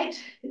website,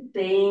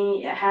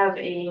 they have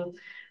a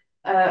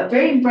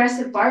very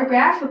impressive bar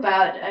graph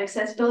about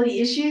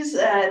accessibility issues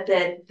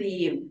that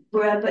the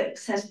Web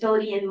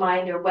Accessibility in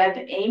Mind, or Web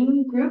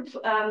AIM group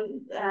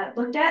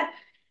looked at.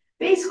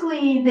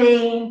 Basically,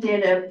 they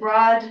did a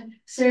broad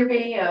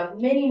survey of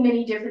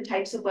many different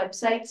types of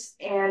websites,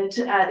 and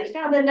they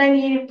found that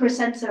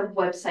 98% of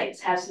websites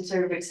have some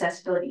sort of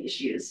accessibility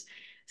issues.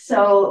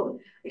 So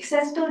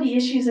accessibility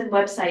issues in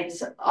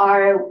websites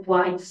are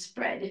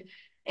widespread.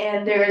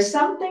 And there are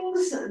some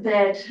things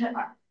that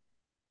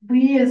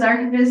we as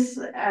archivists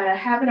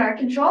have in our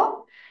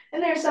control,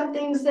 and there are some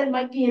things that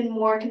might be in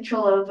more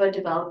control of a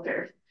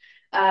developer.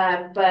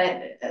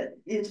 But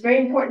it's very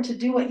important to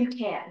do what you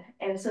can.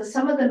 And so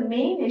some of the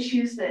main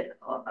issues that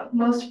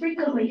most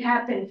frequently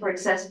happen for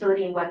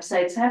accessibility in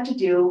websites have to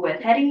do with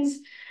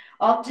headings,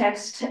 alt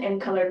text, and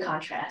color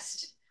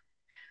contrast.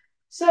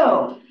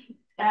 So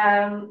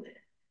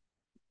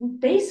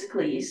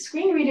basically,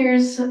 screen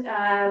readers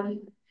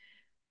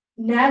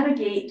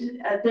navigate,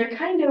 they're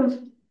kind of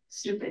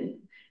stupid.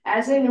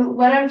 As in,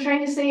 what I'm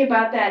trying to say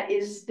about that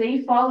is they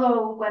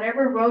follow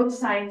whatever road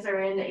signs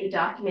are in a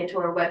document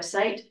or a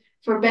website,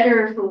 for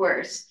better or for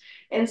worse.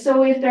 And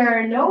so if there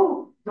are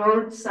no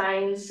road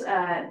signs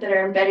that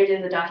are embedded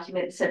in the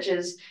document, such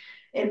as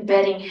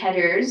embedding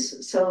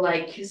headers, so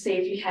like say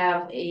if you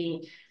have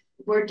a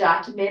Word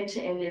document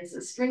and it's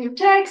a string of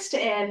text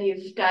and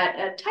you've got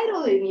a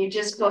title and you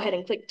just go ahead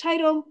and click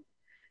title,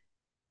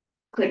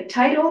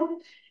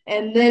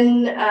 and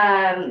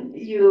then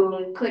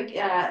you click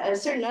a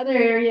certain other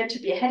area to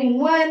be a heading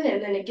 1,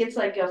 and then it gets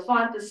like a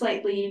font that's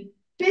slightly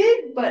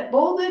big but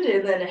bolded,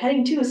 and then a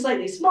heading 2 is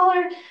slightly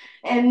smaller,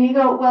 and you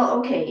go, well,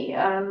 okay,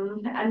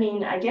 I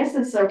mean, I guess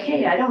it's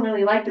okay. I don't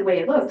really like the way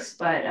it looks,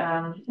 but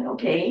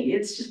okay,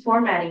 it's just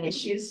formatting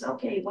issues.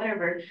 Okay,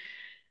 whatever.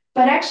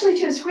 But actually,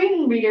 to a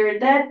screen reader,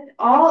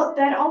 all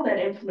that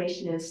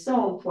information is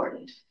so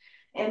important.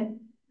 And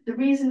the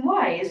reason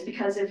why is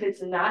because if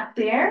it's not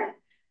there,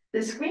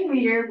 the screen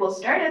reader will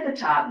start at the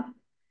top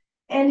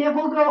and it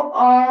will go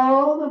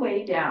all the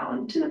way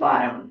down to the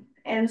bottom.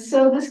 And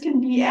so this can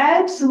be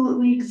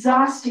absolutely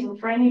exhausting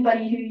for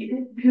anybody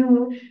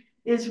who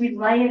is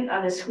reliant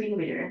on a screen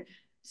reader.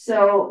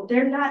 So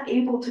they're not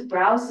able to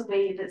browse the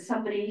way that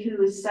somebody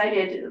who is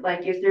sighted,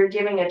 like if they're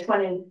giving a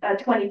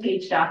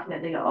 20-page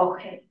document, they go,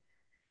 okay,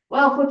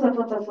 well,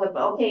 flip.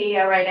 Okay,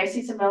 all right, I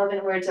see some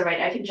relevant words. All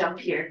right, I can jump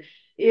here.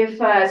 If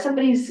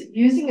somebody's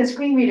using a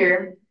screen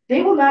reader,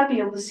 they will not be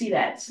able to see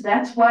that. So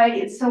that's why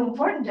it's so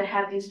important to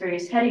have these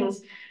various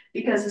headings,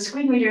 because the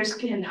screen readers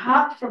can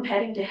hop from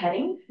heading to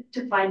heading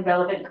to find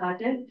relevant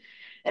content.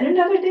 And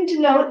another thing to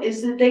note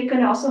is that they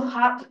can also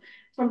hop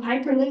from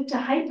hyperlink to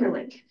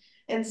hyperlink.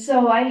 And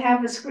so I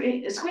have a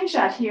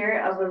screenshot here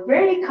of a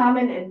very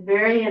common and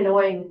very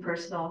annoying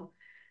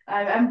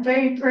I'm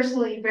very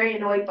personally very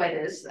annoyed by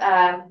this,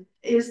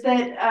 is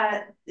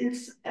that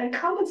it's a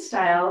common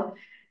style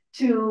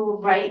to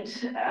write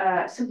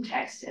some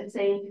text and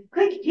say,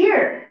 click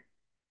here.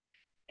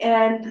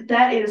 And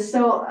that is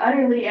so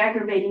utterly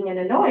aggravating and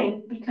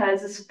annoying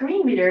because the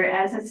screen reader,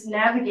 as it's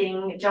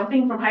navigating,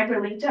 jumping from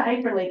hyperlink to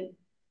hyperlink,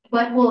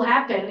 what will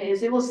happen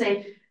is it will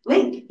say,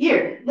 link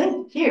here,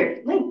 link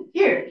here, link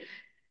here.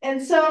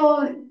 And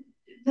so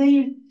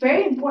the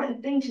very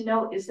important thing to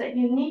note is that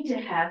you need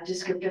to have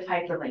descriptive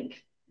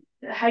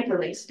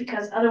hyperlinks,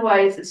 because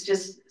otherwise it's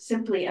just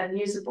simply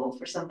unusable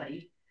for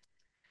somebody.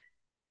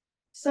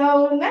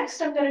 So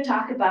next I'm going to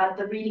talk about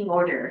the reading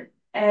order.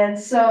 And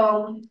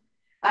so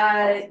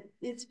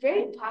it's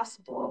very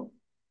possible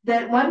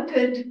that one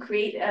could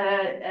create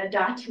a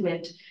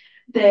document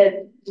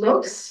that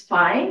looks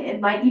fine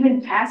and might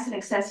even pass an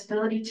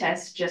accessibility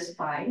test just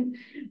fine,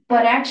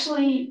 but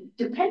actually,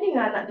 depending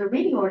on the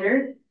reading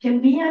order,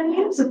 can be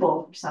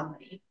unusable for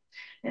somebody.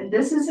 And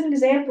this is an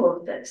example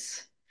of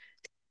this.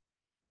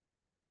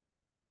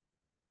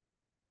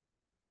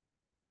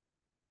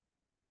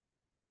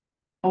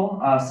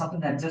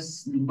 Something that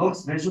just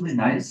looks visually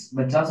nice,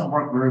 but doesn't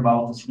work very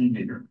well with the screen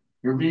reader.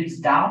 It reads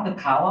down the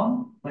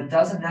column, but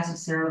doesn't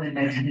necessarily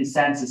make any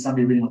sense to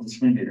somebody reading with the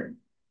screen reader.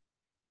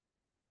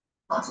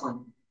 Box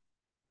 1.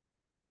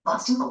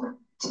 Box 2 folder.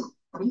 2,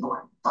 3,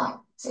 4, 5,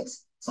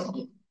 6, 7,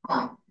 8,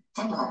 9,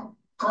 10, 11,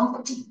 12,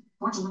 13,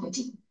 14,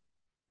 15.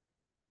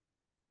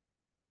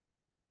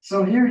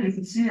 So here you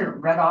can see it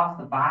read off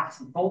the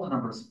box and folder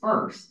numbers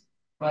first,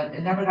 but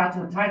it never got to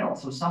the title.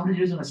 So somebody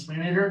using a screen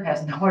reader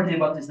has no idea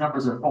what these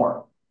numbers are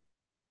for.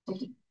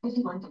 50,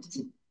 51,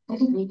 52,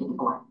 53,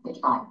 54,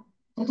 55,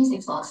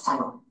 56 box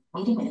title.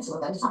 Meeting minutes or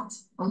web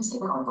designs.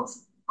 Newspaper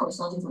articles.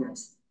 Correspondence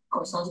lyrics.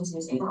 Correspondence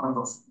newspaper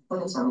articles.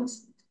 Photos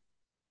photos.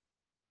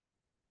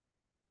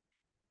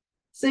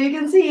 So you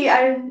can see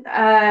Something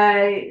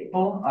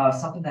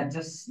that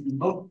just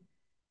looked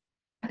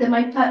that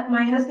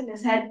my husband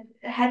has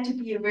had to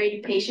be a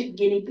very patient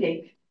guinea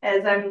pig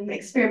as I'm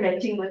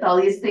experimenting with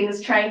all these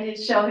things, trying to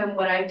show him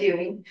what I'm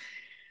doing.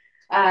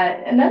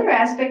 Another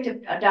aspect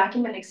of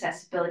document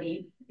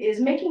accessibility is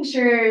making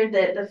sure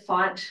that the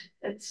fonts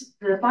that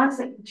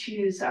you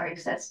choose are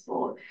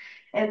accessible.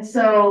 And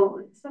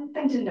so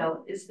something to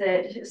note is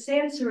that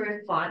sans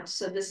serif font,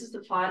 so this is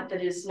the font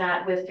that is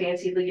not with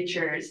fancy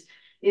ligatures,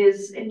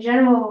 is in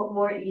general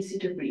more easy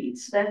to read.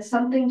 So that's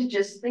something to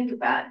just think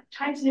about.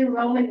 Times New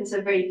Roman is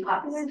a very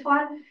popular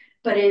font,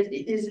 but it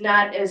is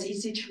not as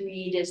easy to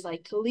read as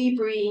like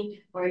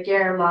Calibri or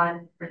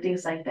Garamond or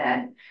things like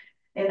that.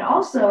 And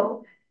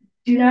also,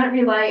 do not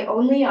rely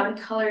only on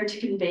color to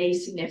convey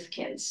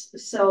significance.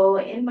 So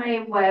in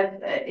my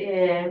web,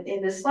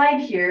 in the slide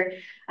here,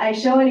 I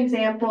show an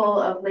example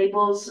of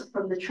labels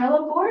from the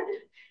Trello board.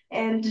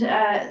 And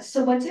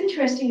so what's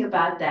interesting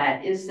about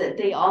that is that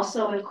they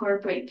also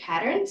incorporate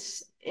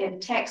patterns in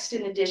text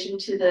in addition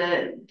to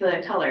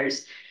the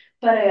colors.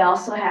 But I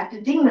also have to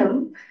ding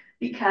them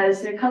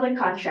because their color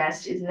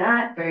contrast is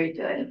not very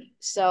good.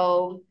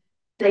 So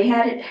they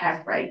had it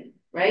half right?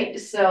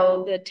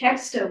 So the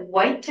text of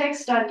white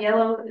text on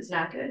yellow is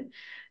not good.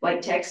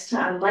 White text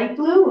on light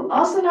blue,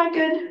 also not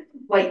good.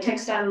 White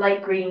text on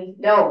light green,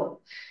 no.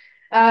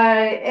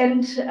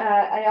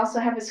 I also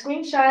have a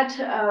screenshot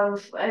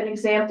of an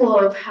example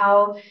of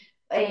how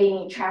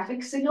a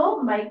traffic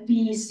signal might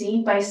be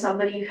seen by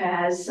somebody who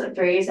has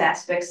various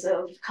aspects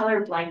of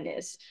color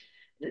blindness.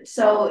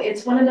 So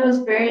it's one of those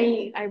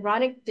very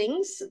ironic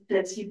things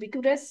that's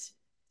ubiquitous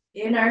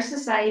in our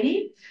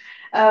society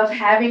of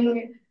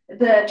having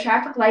the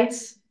traffic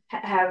lights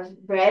have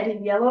red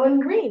and yellow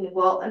and green.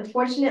 Well,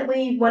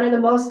 unfortunately, one of the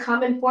most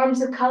common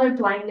forms of color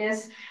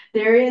blindness,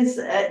 there is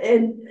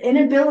an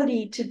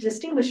inability to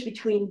distinguish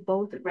between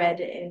both red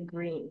and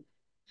green.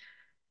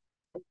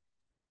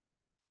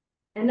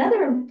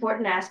 Another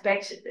important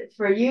aspect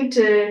for you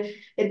to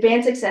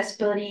advance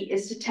accessibility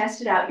is to test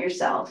it out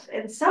yourself.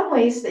 And some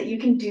ways that you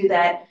can do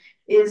that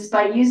is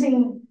by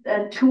using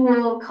a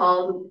tool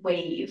called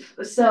Wave.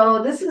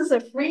 So this is a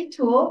free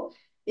tool.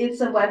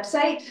 It's a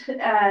website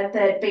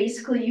that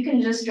basically you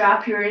can just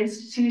drop your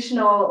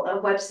institutional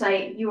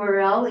website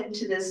URL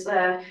into this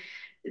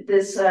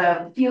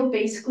field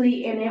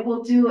basically, and it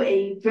will do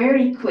a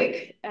very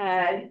quick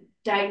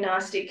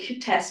diagnostic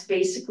test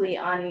basically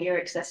on your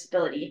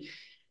accessibility.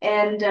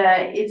 And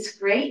it's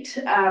great.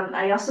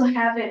 I also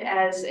have it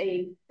as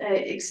a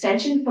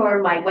extension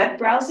for my web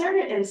browser,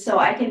 and so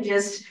I can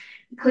just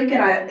click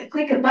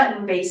a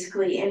button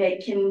basically, and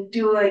it can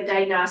do a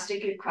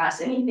diagnostic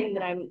across anything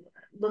that I'm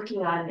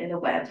looking on in the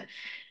web.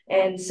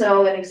 And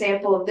so an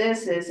example of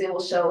this is it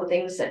will show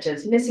things such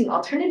as missing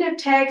alternative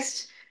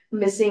text,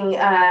 missing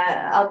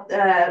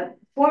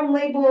form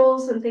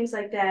labels and things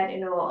like that,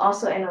 and it will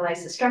also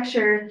analyze the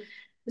structure.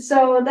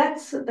 So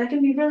that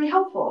can be really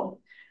helpful.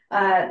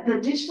 The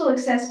digital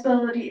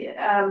accessibility,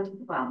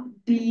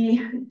 the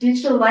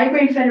Digital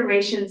Library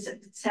Federation's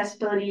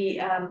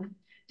accessibility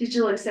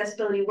Digital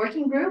Accessibility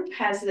Working Group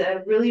has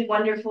a really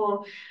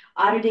wonderful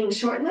auditing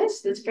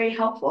shortlist that's very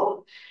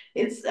helpful.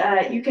 It's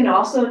you can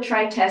also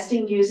try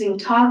testing using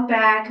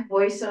TalkBack,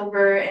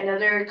 VoiceOver, and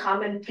other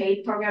common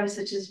paid programs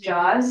such as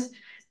JAWS.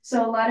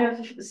 So a lot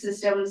of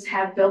systems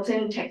have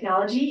built-in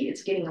technology.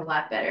 It's getting a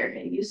lot better.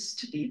 It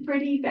used to be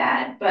pretty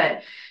bad,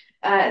 but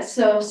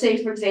so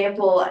say, for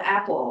example,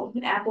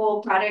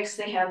 Apple products,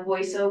 they have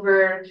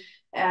VoiceOver.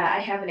 I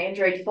have an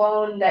Android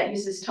phone that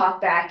uses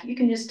TalkBack. You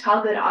can just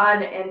toggle it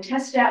on and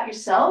test it out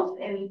yourself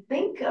and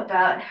think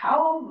about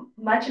how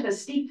much of a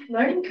steep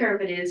learning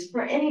curve it is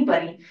for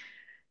anybody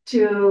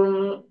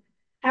to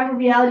have a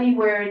reality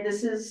where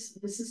this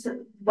is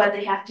what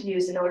they have to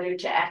use in order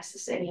to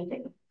access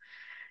anything.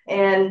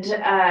 And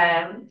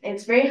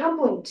it's very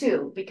humbling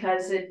too,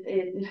 because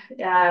it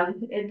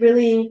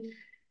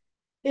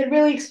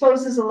really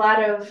exposes a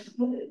lot of,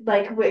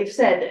 like we've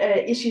said,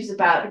 issues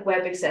about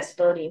web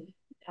accessibility.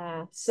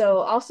 So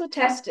also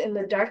test in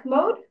the dark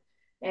mode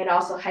and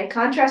also high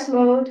contrast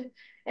mode,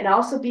 and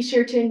also be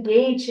sure to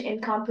engage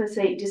and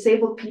compensate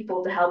disabled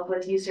people to help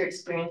with user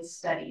experience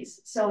studies.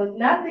 So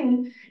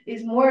nothing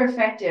is more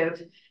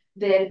effective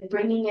than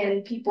bringing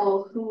in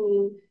people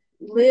who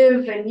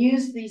live and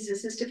use these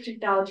assistive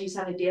technologies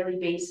on a daily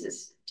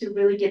basis to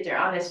really get their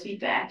honest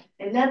feedback.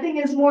 And nothing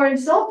is more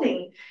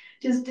insulting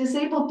to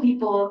disabled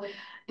people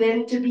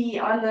than to be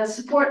on the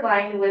support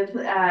line with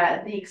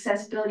the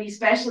accessibility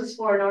specialist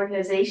for an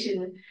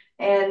organization,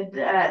 and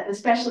the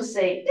specialists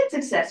say it's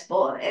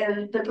accessible,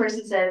 and the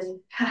person says,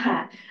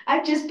 haha,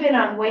 I've been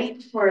on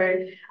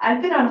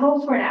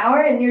hold for an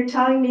hour and you're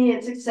telling me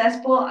it's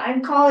accessible.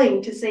 I'm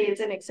calling to say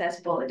it's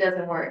inaccessible. It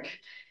doesn't work.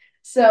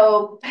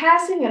 So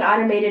passing an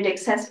automated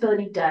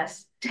accessibility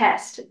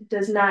test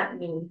does not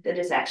mean that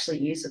it's actually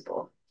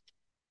usable.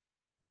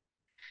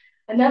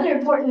 Another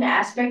important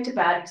aspect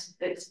about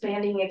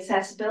expanding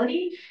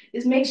accessibility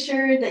is make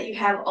sure that you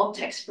have alt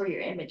text for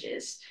your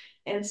images.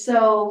 And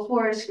so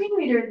for a screen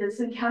reader that's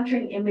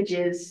encountering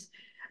images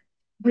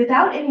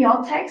without any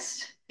alt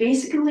text,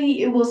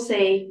 basically it will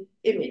say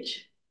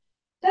image.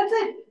 That's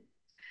it.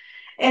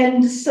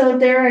 And so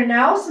there are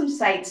now some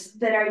sites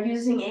that are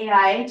using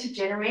AI to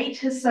generate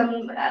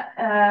some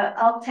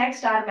alt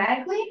text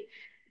automatically,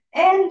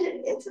 and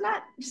it's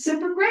not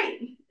super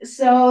great.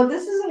 So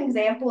this is an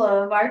example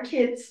of our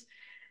kids,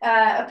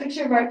 a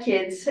picture of our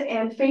kids,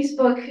 and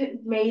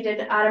Facebook made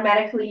an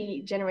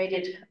automatically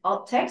generated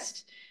alt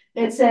text.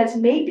 It says,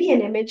 maybe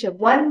an image of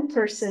one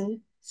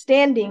person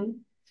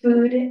standing,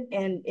 food,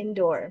 and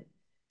indoor.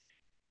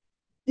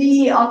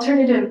 The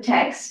alternative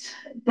text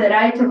that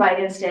I provide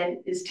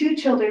instead is two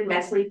children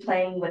messily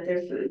playing with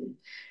their food.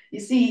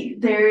 You see,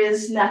 there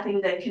is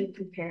nothing that can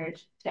compare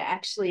it to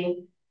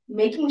actually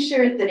making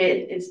sure that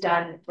it is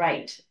done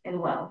right and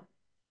well.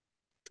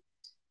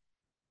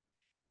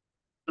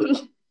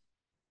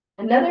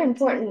 Another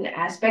important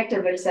aspect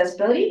of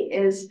accessibility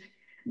is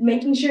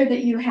making sure that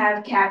you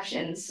have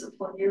captions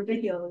for your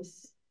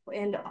videos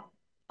and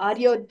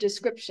audio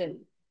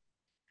description.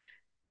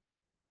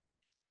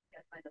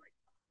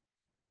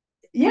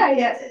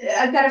 Yeah,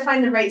 I've got to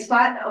find the right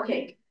spot.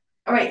 Okay,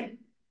 all right.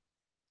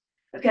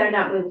 I've got to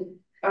not move.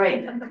 All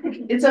right,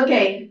 it's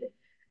okay.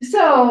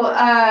 So,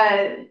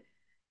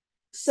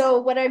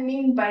 so what I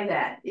mean by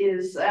that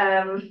is,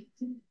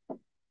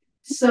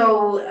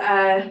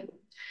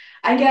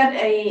 I got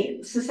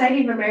a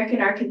Society of American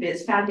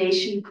Archivists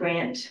Foundation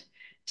grant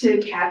to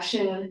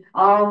caption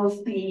all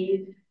of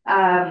the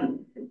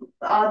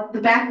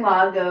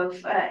backlog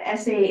of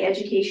essay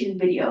education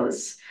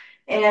videos.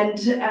 And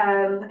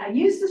I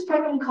used this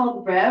program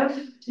called Rev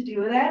to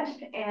do that.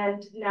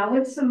 And now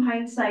with some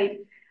hindsight,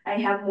 I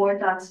have more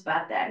thoughts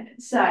about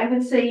that. So I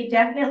would say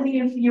definitely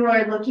if you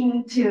are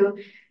looking to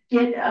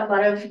get a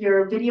lot of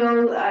your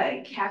video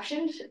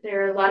captioned,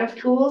 there are a lot of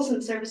tools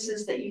and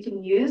services that you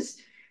can use.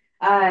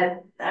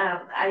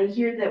 I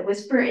hear that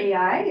Whisper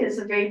AI is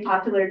a very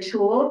popular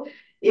tool.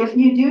 If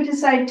you do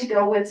decide to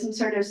go with some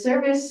sort of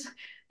service,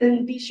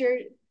 then be sure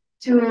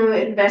to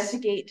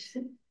investigate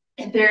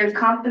their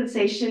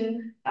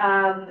compensation,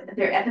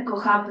 their ethical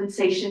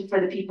compensation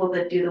for the people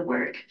that do the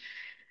work.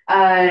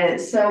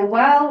 So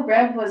while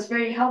Rev was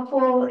very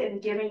helpful in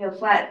giving a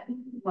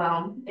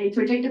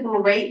predictable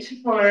rate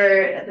for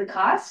the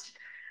cost,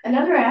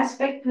 another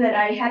aspect that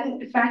I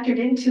hadn't factored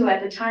into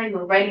at the time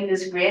of writing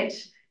this grant,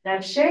 and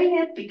I'm sharing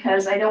it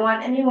because I don't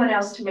want anyone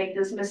else to make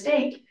this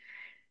mistake,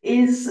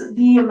 is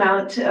the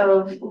amount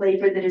of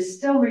labor that is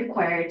still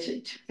required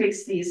to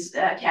fix these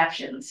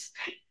captions.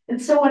 And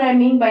so what I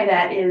mean by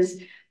that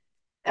is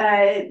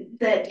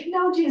that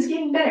technology is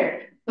getting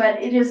better,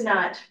 but it is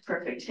not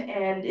perfect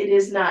and it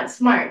is not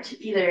smart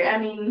either. I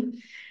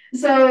mean,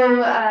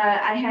 so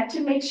I had to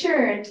make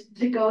sure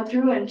to go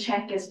through and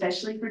check,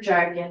 especially for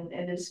jargon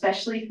and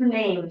especially for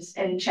names,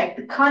 and check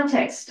the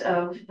context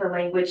of the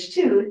language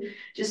too,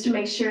 just to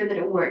make sure that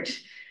it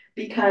worked.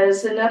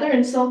 Because another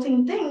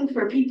insulting thing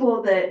for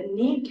people that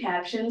need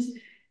captions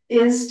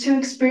is to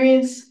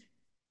experience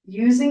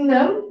using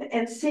them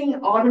and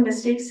seeing all the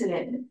mistakes in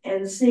it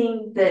and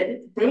seeing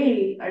that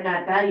they are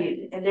not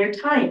valued and their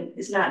time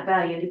is not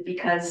valued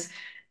because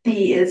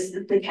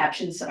the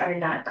captions are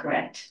not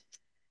correct.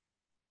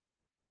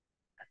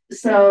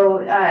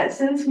 So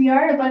since we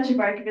are a bunch of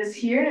archivists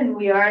here and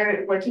we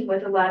are working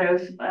with a lot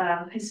of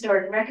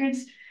historic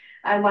records,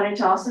 I wanted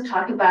to also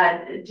talk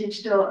about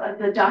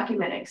the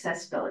document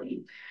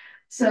accessibility.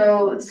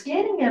 So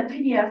scanning a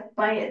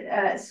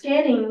PDF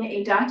scanning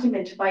a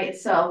document by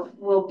itself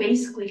will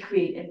basically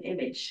create an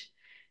image.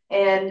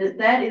 And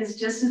that is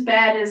just as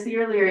bad as the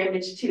earlier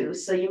image too.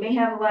 So you may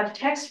have a lot of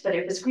text, but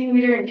if a screen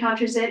reader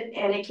encounters it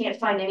and it can't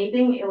find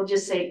anything, it will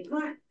just say,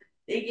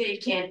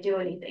 it can't do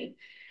anything.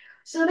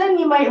 So then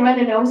you might run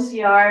an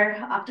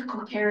OCR,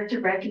 optical character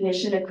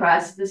recognition,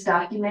 across this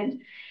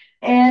document.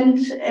 And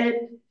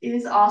it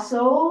is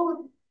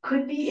also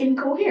could be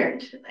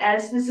incoherent,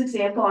 as this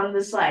example on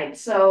the slide.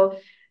 So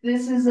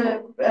this is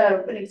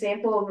an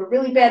example of a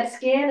really bad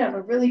scan of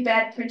a really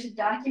bad printed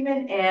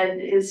document,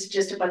 and is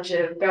just a bunch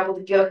of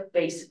gobbledygook,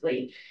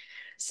 basically.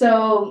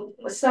 So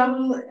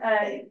some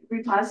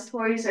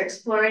repositories are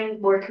exploring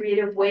more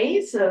creative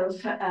ways of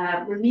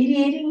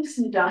remediating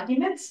some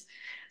documents.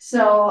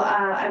 So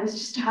I was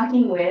just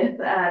talking with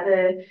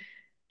the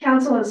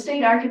Council of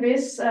State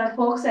Archivists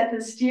folks at the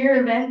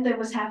STEER event that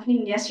was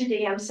happening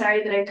yesterday. I'm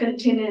sorry that I couldn't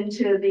tune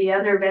into the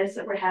other events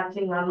that were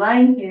happening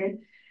online here,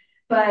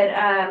 but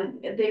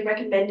they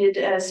recommended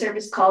a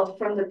service called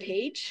From the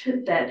Page.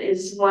 That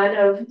is one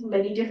of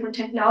many different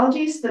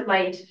technologies that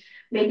might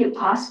make it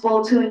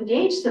possible to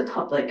engage the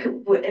public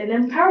and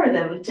empower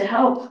them to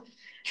help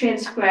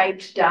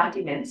transcribe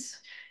documents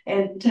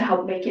and to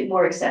help make it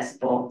more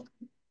accessible.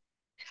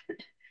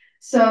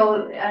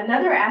 So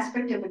another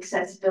aspect of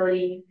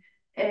accessibility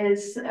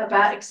is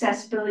about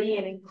accessibility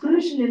and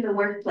inclusion in the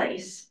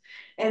workplace.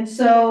 And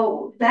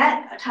so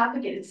that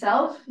topic in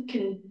itself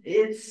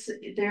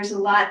there's a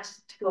lot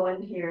to go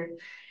in here.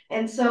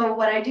 And so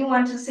what I do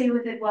want to say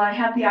with it while I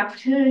have the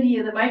opportunity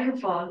of the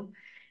microphone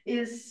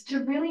is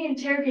to really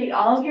interrogate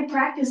all of your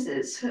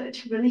practices,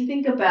 to really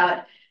think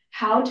about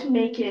how to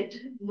make it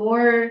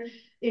more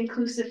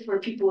inclusive for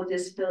people with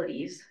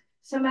disabilities.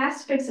 Some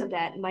aspects of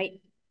that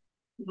might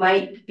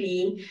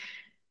be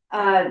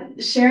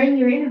sharing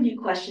your interview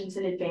questions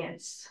in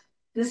advance.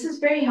 This is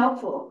very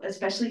helpful,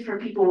 especially for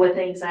people with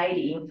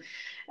anxiety.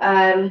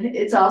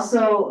 It's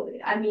also,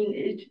 I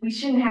mean, we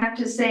shouldn't have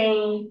to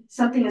say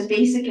something as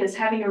basic as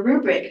having a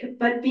rubric,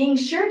 but being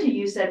sure to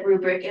use that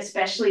rubric,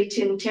 especially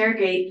to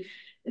interrogate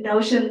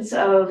notions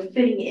of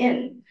fitting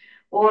in,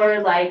 or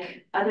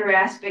like other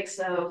aspects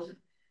of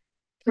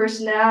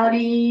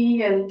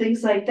personality and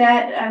things like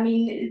that. I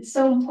mean, it's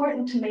so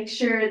important to make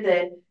sure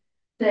that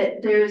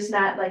there's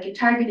not like a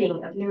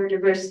targeting of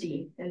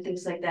neurodiversity and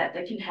things like that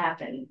can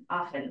happen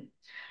often.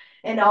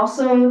 And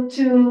also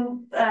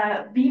to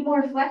be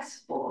more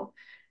flexible.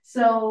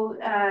 So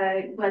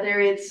whether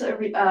it's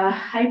a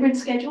hybrid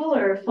schedule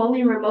or a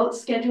fully remote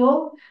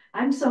schedule,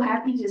 I'm so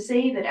happy to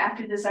say that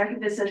after this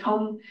Archivist at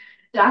Home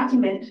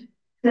document,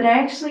 that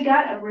I actually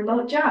got a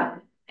remote job.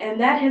 And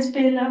that has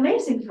been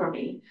amazing for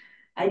me.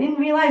 I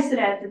didn't realize it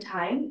at the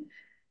time,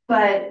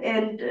 but,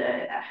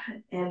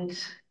 and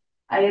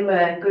I am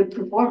a good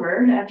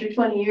performer after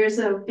 20 years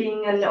of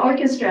being in the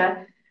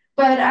orchestra,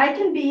 but I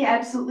can be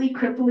absolutely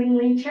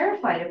cripplingly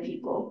terrified of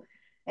people.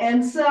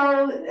 And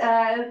so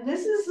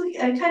this is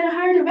a kind of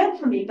hard event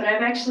for me, but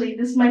this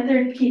is my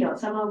third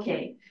keynote, so I'm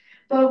okay.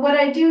 But what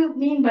I do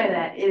mean by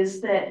that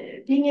is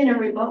that being in a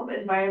remote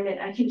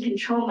environment, I can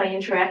control my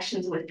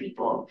interactions with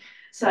people.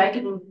 So I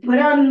can put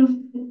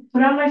on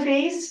my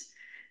face,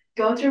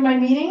 go through my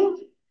meeting,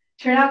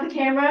 turn off the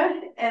camera,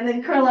 and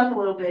then curl up a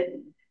little bit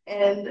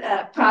and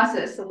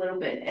process a little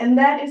bit. And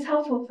that is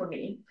helpful for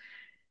me.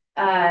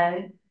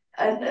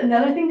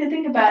 Another thing to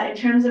think about in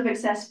terms of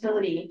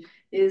accessibility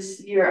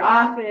is your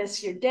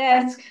office, your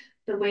desk,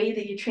 the way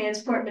that you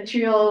transport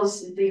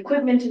materials, the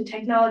equipment and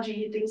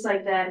technology, things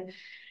like that.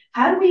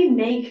 How do we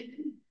make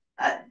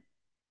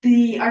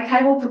the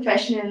archival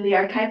profession and the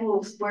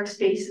archival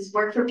workspaces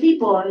work for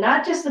people and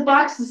not just the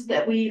boxes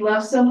that we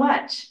love so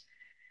much?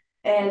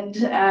 And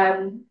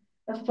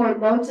for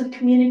modes of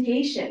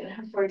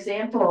communication. For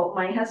example,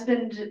 my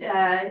husband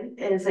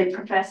is a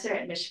professor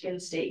at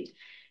Michigan State,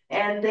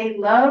 and they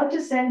love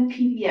to send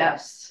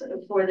PDFs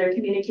for their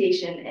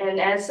communication. And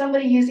as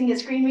somebody using a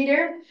screen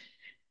reader,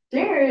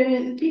 their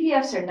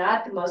PDFs are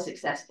not the most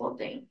accessible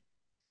thing.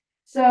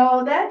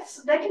 So that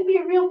can be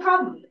a real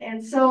problem.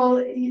 And so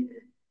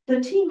the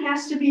team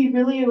has to be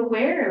really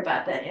aware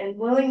about that and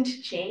willing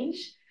to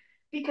change,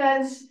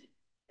 because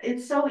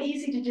it's so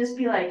easy to just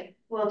be like,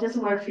 well, it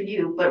doesn't work for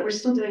you, but we're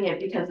still doing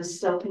it because it's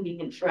so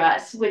convenient for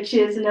us, which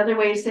is another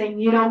way of saying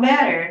you don't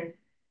matter.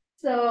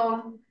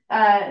 So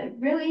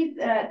really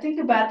think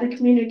about the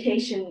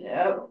communication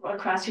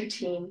across your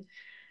team.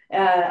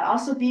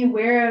 Also be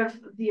aware of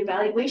the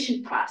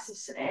evaluation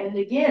process. And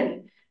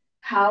again,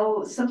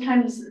 how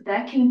sometimes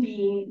that can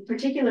be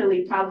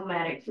particularly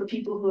problematic for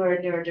people who are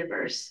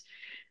neurodiverse,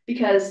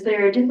 because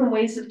there are different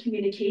ways of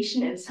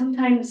communication, and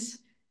sometimes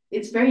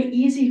it's very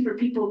easy for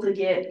people to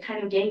get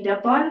kind of ganged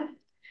up on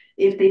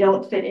if they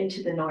don't fit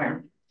into the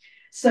norm.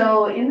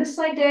 So in the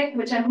slide deck,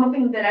 which I'm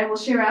hoping that I will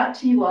share out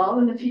to you all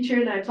in the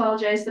future, and I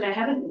apologize that I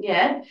haven't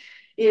yet,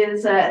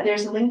 is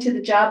there's a link to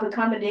the Job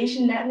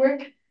Accommodation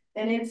Network.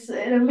 And it's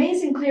an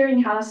amazing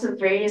clearinghouse of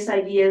various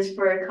ideas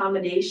for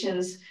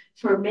accommodations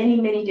for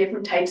many, many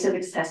different types of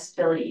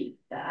accessibility,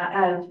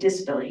 of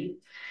disability.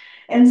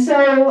 And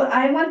so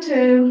I want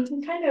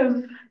to kind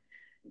of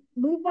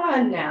move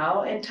on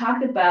now and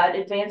talk about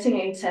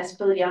advancing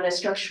accessibility on a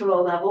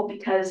structural level,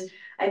 because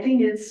I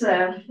think it's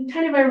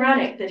kind of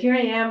ironic that here I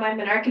am, I'm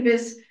an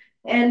archivist,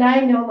 and I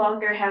no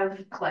longer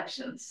have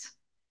collections.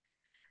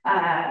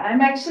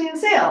 I'm actually in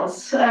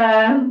sales.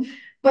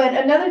 But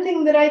another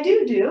thing that I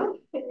do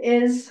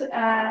is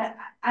I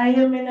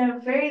am in a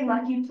very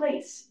lucky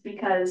place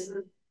because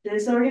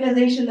this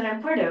organization that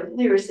I'm part of,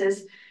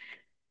 Lyricist,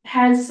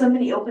 has so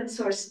many open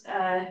source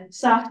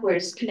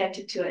softwares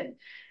connected to it.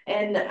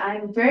 And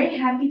I'm very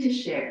happy to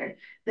share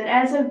that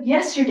as of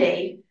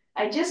yesterday,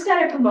 I just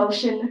got a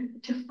promotion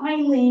to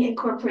finally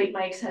incorporate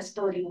my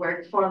accessibility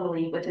work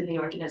formally within the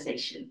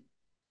organization.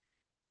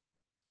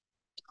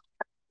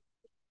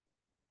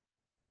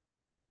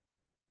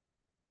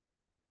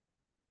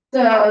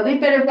 So they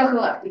better buckle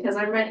up because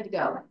I'm ready to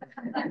go.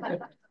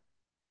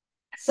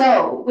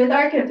 So with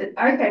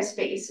archive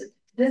space,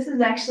 this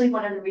is actually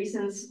one of the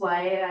reasons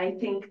why I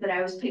think that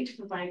I was picked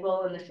for my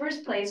role in the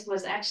first place,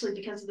 was actually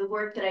because of the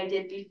work that I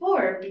did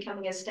before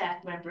becoming a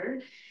staff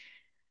member.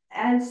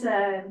 As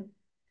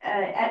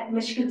at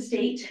Michigan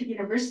State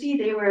University,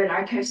 they were an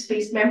archive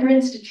space member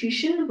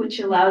institution, which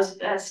allows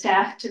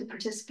staff to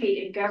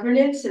participate in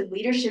governance and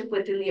leadership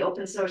within the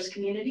open source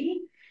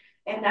community.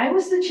 And I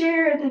was the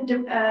chair of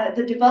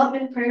the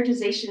development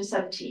prioritization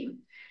subteam.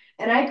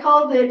 And I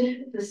called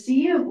it the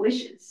Sea of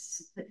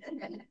Wishes.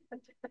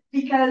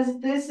 Because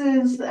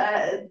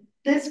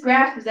this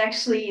graph is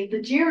actually the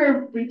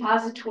JIRA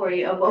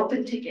repository of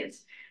open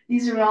tickets.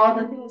 These are all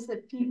the things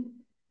that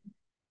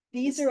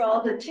these are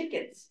all the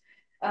tickets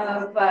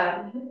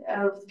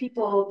of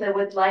people that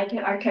would like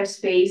archive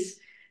space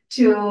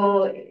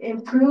to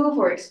improve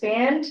or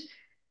expand.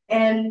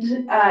 And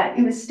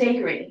it was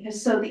staggering.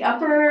 So the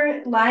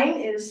upper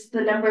line is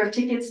the number of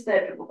tickets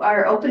that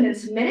are open and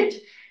submitted.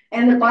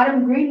 And the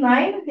bottom green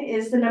line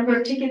is the number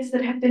of tickets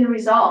that have been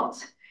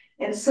resolved.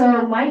 And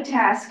so my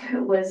task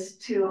was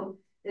to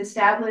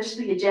establish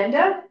the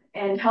agenda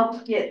and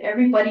help get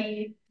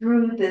everybody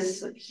through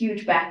this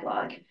huge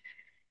backlog.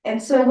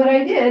 And so what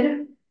I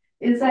did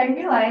is I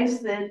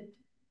realized that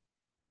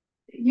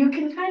you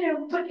can kind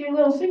of put your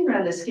little finger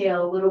on the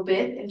scale a little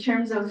bit in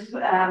terms of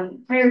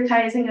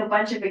prioritizing a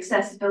bunch of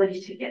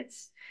accessibility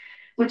tickets,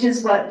 which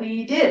is what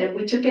we did.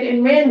 We took it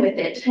and ran with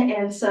it.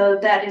 And so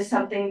that is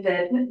something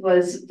that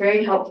was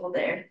very helpful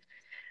there.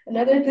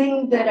 Another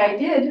thing that I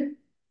did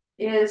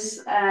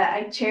is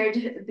I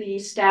chaired the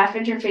Staff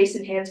Interface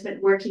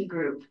Enhancement Working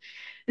Group.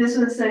 This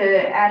was an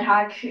ad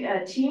hoc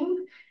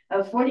team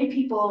of 40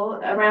 people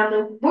around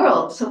the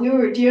world. So we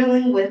were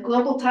dealing with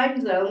global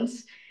time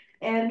zones,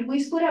 and we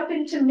split up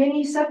into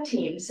many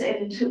sub-teams,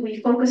 and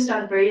we focused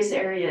on various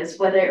areas,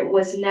 whether it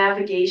was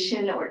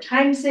navigation or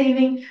time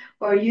saving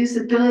or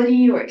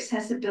usability or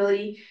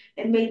accessibility,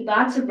 and made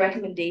lots of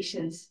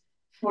recommendations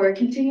for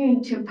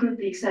continuing to improve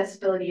the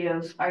accessibility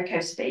of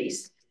archive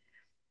space.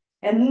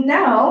 And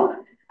now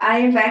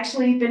I've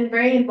actually been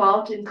very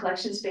involved in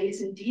collection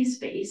space and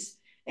DSpace.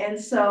 And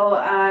so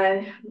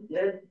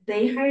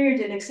they hired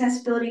an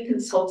accessibility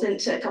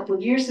consultant a couple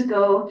of years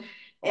ago,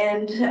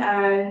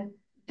 and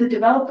the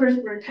developers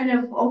were kind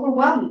of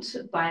overwhelmed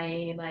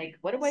by, like,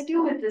 what do I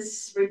do with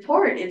this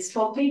report? It's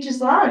 12 pages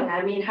long.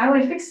 I mean, how do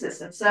I fix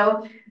this? And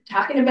so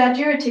talking about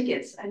JIRA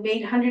tickets, I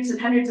made hundreds and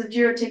hundreds of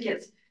JIRA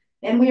tickets,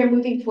 and we are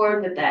moving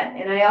forward with that.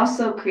 And I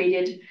also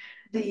created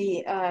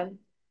the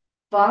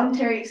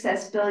voluntary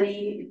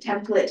accessibility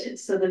template,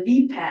 so the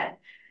VPAT,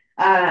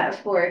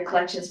 for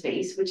collection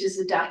space, which is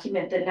a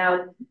document that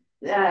now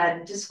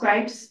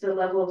describes the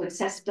level of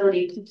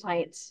accessibility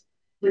compliance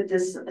with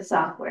this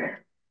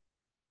software.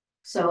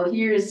 So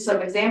here's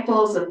some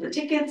examples of the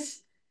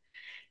tickets.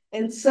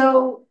 And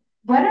so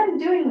what I'm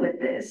doing with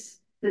this,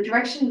 the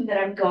direction that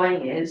I'm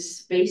going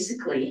is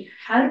basically,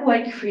 how do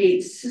I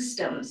create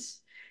systems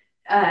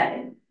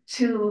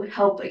to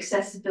help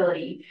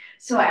accessibility?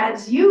 So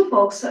as you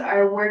folks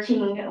are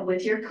working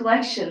with your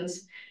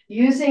collections,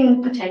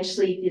 using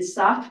potentially this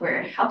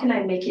software, how can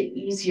I make it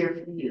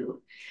easier for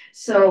you?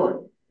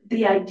 So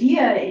the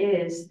idea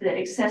is that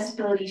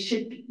accessibility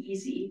should be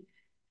easy.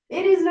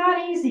 It is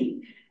not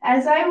easy.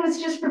 As I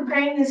was just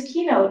preparing this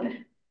keynote,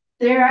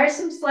 there are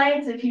some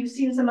slides, if you've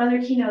seen some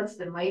other keynotes,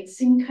 that might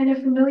seem kind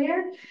of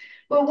familiar.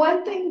 But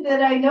one thing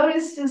that I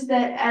noticed is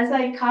that as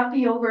I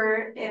copy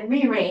over and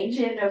rearrange,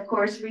 and of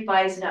course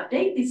revise and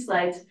update these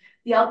slides,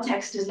 the alt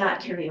text does not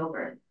carry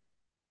over.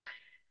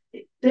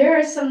 There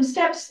are some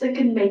steps that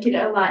can make it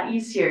a lot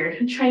easier.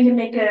 Trying to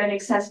make an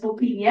accessible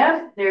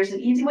PDF, there's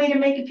an easy way to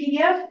make a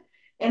PDF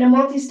and a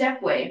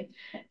multi-step way.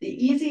 The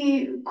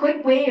easy,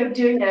 quick way of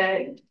doing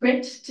a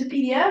print to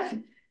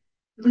PDF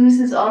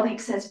loses all the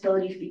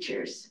accessibility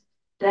features.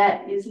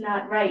 That is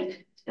not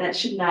right. That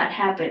should not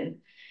happen.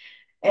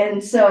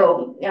 And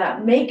so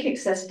make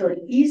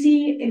accessibility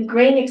easy,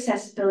 ingrain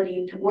accessibility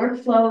into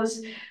workflows.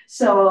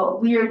 So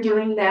we are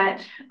doing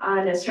that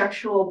on a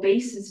structural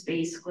basis,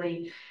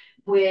 basically,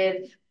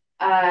 with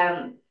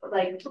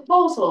like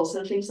proposals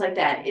and things like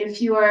that.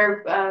 If you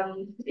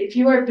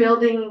are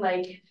building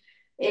like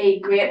a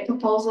grant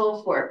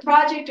proposal for a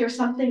project or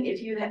something,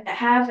 if you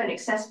have an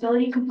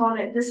accessibility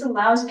component, this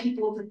allows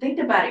people to think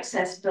about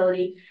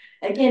accessibility,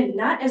 again,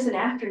 not as an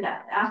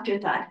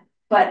afterthought,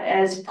 but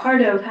as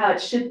part of how it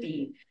should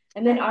be,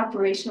 and then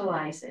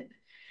operationalize it.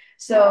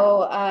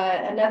 So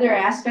another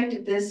aspect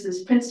of this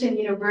is Princeton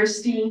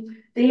University.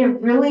 They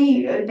have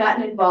really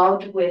gotten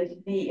involved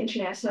with the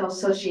International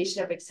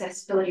Association of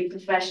Accessibility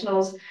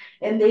Professionals,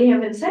 and they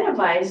have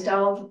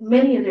incentivized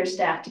many of their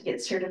staff to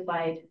get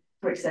certified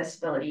for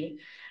accessibility.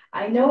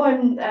 I know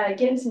I'm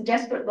getting some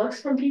desperate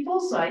looks from people,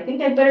 so I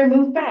think I better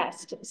move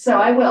fast. So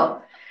I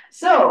will.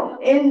 So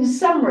in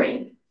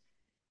summary,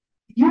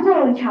 you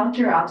will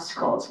encounter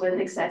obstacles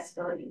with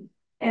accessibility,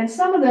 and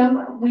some of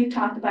them we've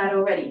talked about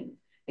already.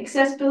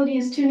 Accessibility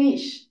is too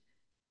niche.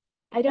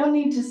 I don't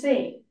need to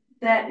say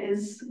that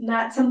is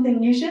not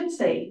something you should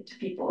say to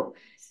people.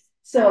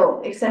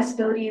 So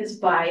accessibility is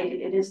wide,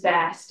 it is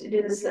vast, it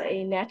is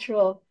a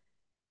natural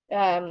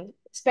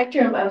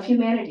spectrum of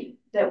humanity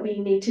that we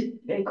need to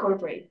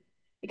incorporate.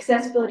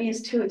 Accessibility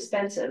is too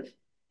expensive.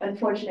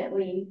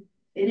 Unfortunately,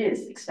 it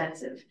is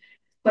expensive,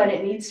 but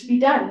it needs to be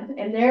done.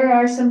 And there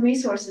are some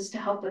resources to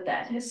help with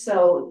that.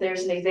 So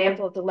there's an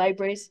example of the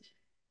libraries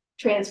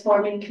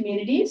transforming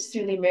communities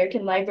through the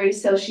American Library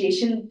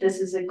Association. This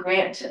is a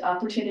grant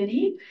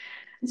opportunity.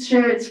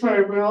 Sure, it's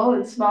for rural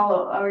and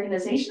small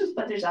organizations,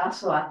 but there's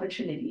also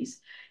opportunities.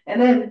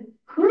 And then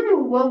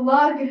who will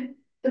lug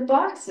the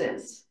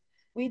boxes?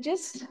 We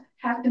just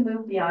have to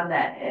move beyond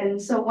that.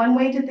 And so one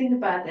way to think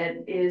about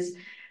that is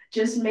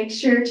just make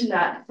sure to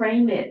not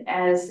frame it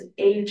as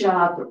a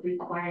job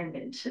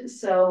requirement.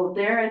 So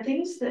there are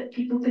things that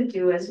people can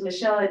do, as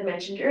Michelle had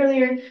mentioned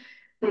earlier.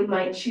 They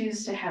might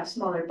choose to have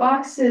smaller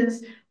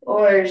boxes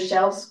or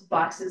shelves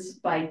boxes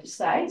by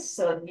size,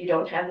 so you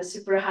don't have the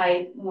super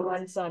high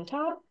ones on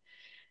top,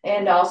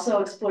 and also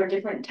explore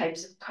different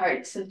types of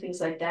carts and things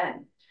like that.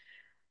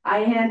 I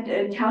had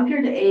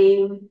encountered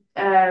a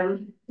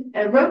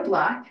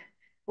roadblock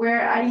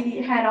where I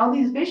had all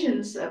these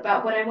visions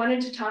about what I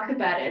wanted to talk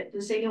about at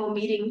this annual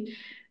meeting,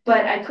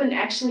 but I couldn't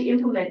actually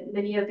implement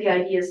many of the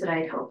ideas that I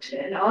had hoped.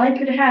 And all I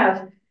could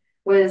have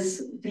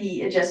was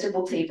the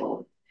adjustable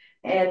table.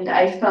 And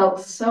I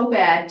felt so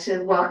bad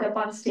to walk up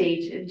on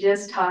stage and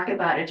just talk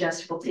about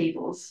adjustable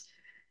tables.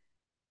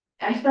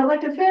 I felt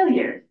like a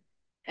failure.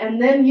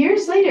 And then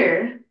years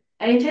later,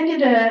 I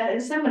attended a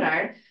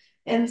seminar,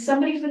 and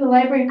somebody from the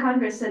Library of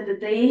Congress said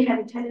that they had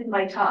attended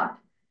my talk.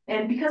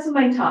 And because of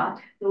my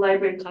talk, the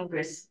Library of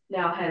Congress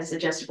now has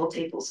adjustable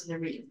tables in their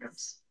reading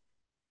rooms.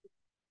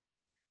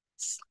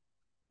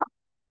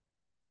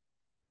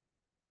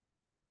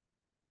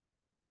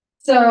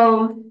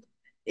 So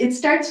it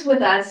starts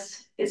with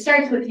us, it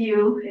starts with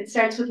you, it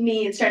starts with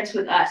me, it starts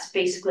with us,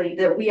 basically,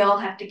 that we all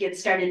have to get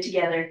started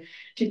together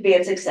to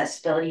advance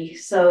accessibility.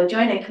 So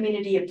join a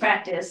community of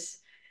practice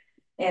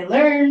and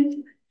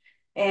learn,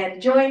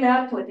 and join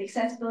up with the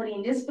Accessibility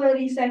and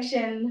Disability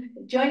section,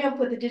 join up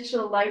with the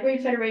Digital Library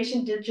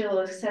Federation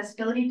Digital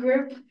Accessibility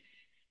Group,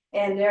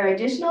 and there are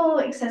additional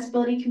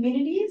accessibility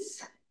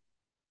communities,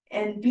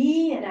 and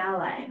be an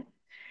ally.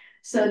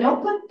 So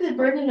don't put the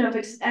burden of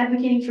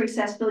advocating for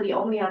accessibility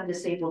only on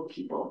disabled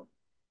people.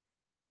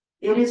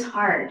 It is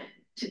hard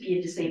to be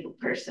a disabled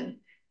person.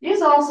 It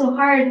is also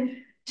hard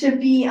to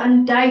be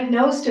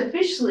undiagnosed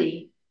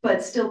officially,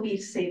 but still be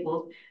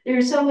disabled. There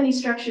are so many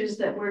structures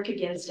that work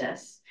against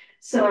us.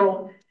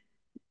 So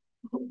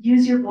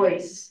use your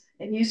voice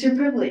and use your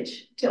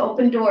privilege to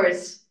open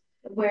doors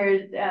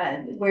where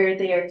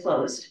they are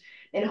closed,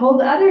 and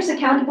hold others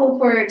accountable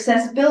for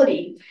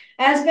accessibility.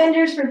 As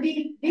vendors for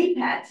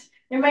VPATs,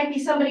 there might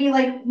be somebody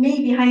like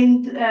me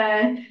behind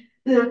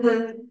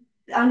the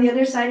on the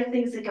other side of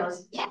things that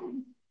goes, yeah.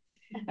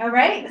 All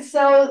right,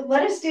 so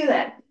let us do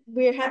that.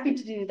 We're happy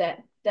to do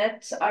that.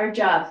 That's our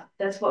job.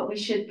 That's what we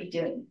should be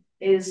doing,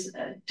 is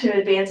to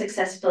advance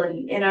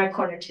accessibility in our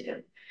corner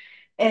too.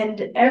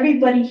 And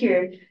everybody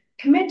here,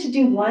 commit to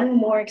do one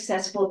more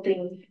accessible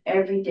thing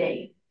every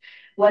day.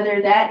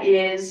 Whether that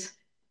is,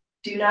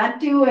 do not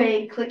do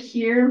a click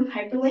here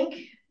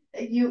hyperlink.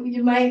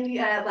 You might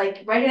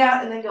like write it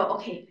out and then go,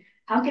 okay,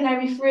 how can I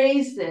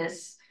rephrase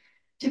this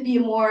to be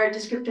a more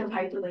descriptive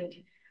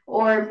hyperlink?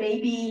 Or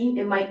maybe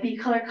it might be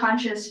color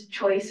conscious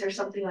choice or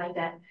something like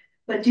that.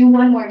 But do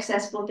one more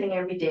accessible thing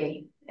every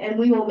day, and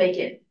we will make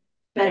it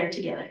better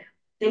together.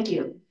 Thank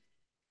you.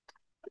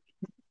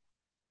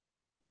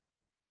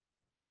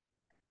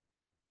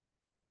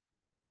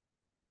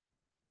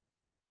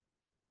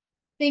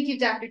 Thank you,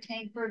 Dr.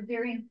 Tang, for a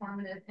very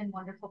informative and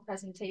wonderful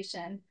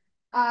presentation.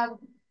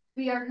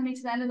 We are coming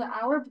to the end of the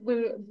hour.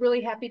 We're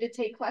really happy to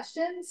take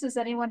questions. Does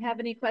anyone have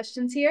any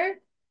questions here?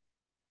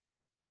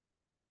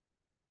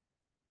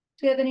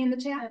 Do you have any in the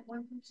chat? I have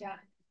one from chat.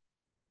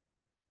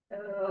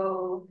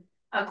 So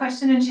a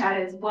question in chat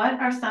is, what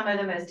are some of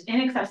the most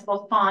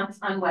inaccessible fonts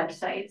on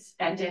websites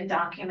and in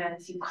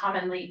documents you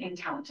commonly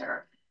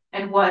encounter?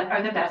 And what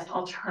are the best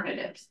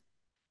alternatives?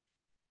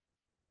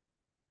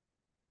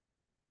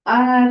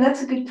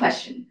 That's a good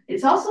question.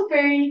 It's also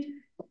very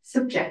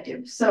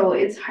subjective, so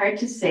it's hard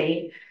to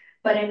say.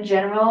 But in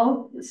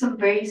general, some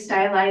very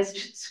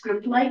stylized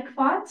script-like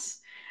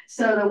fonts.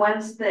 So the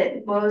ones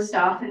that most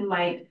often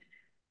might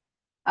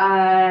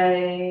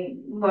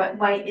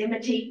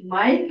imitate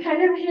my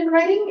kind of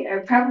handwriting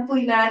are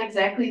probably not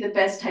exactly the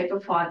best type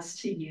of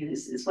fonts to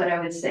use, is what I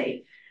would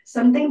say.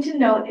 Something to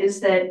note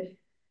is that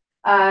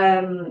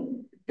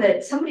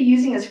that somebody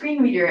using a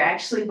screen reader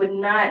actually would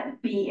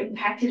not be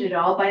impacted at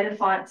all by the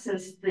font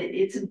since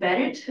it's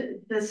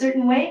embedded a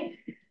certain way.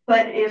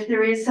 But if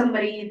there is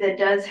somebody that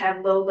does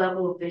have low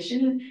level of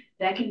vision,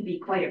 that can be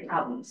quite a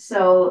problem.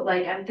 So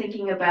like I'm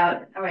thinking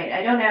about, all right,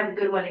 I don't have a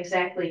good one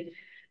exactly.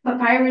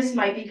 Papyrus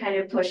might be kind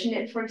of pushing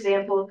it, for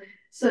example.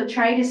 So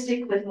try to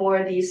stick with more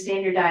of these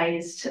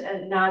standardized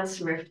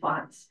non-serif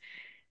fonts.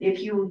 If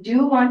you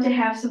do want to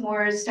have some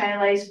more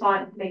stylized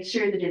font, make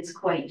sure that it's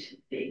quite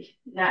big,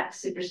 not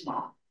super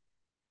small.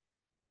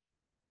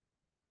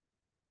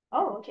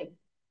 Oh, okay.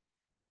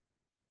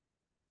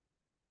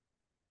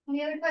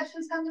 Any other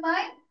questions come to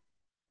mind?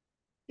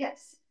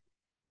 Yes.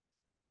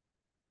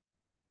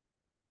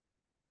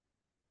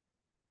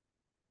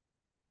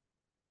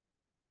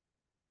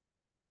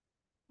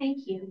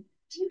 Thank you.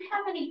 Do you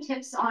have any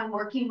tips on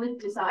working with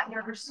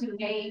designers who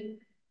may,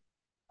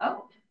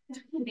 do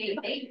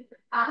you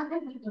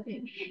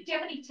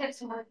have any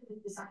tips on working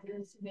with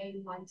designers who may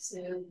want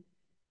to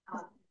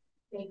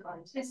make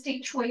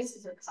artistic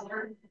choices or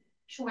color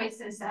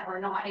choices that are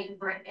not a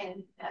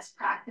written best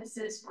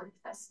practices for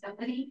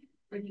accessibility?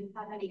 Or do you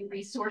have any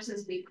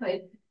resources we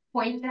could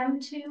point them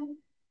to?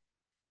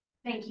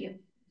 Thank you.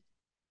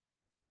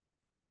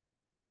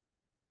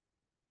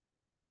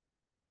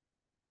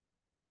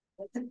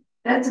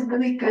 That's a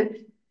really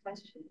good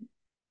question.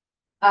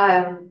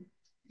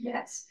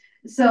 Yes.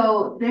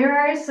 So there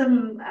are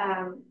some,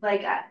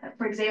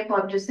 for example,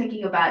 I'm just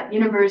thinking about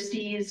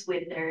universities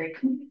with their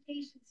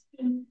communications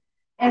team,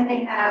 and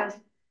they have,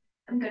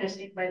 I'm going to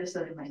stick by this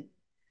other mic.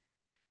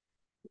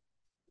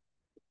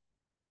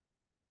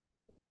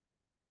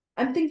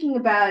 I'm thinking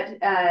about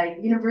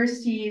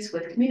universities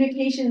with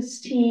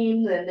communications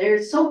teams, and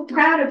they're so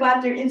proud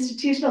about their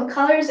institutional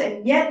colors,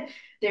 and yet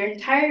their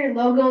entire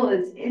logo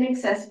is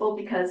inaccessible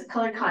because the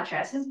color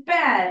contrast is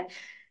bad.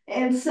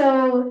 And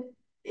so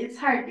it's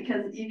hard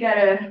because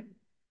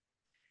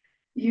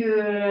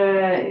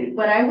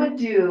what I would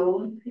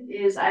do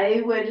is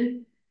I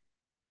would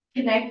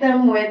connect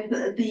them with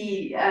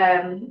the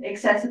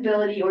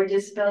accessibility or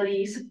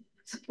disability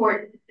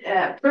support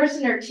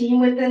person or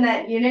team within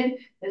that unit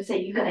and say,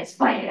 you guys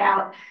fight it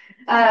out.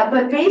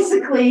 But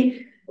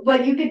basically,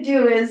 what you could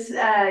do is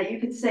you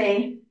could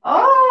say,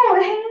 oh,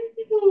 hey,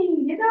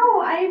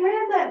 I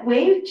ran that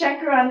wave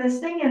checker on this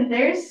thing and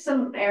there's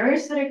some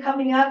errors that are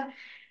coming up.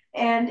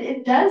 And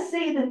it does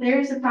say that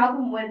there's a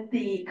problem with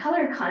the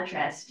color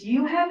contrast. Do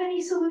you have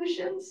any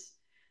solutions?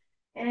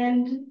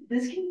 And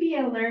this can be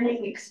a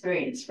learning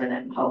experience for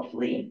them,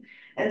 hopefully.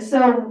 And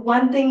so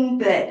one thing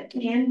that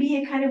can be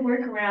a kind of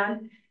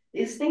workaround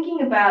is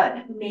thinking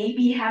about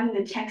maybe having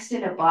the text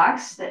in a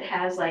box that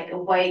has like a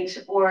white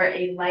or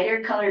a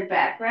lighter colored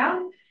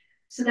background.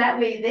 So that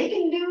way they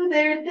can do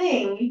their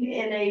thing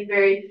in a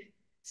very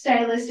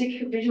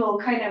stylistic, visual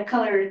kind of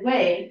colored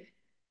way.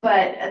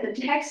 But the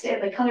text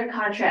and the color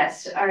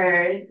contrast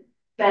are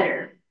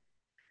better.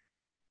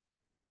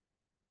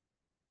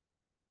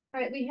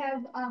 All right, we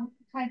have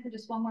time for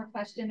just one more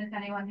question if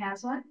anyone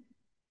has one.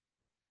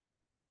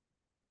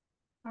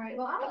 All right,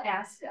 well, I'll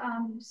ask.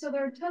 So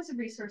there are tons of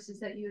resources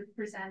that you've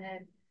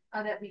presented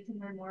that we can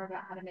learn more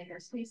about how to make our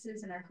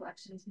spaces and our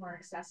collections more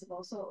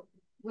accessible. So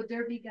would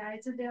there be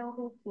guides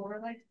available for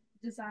like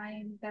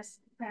design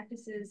best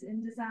practices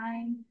in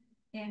design?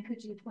 And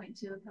could you point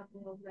to a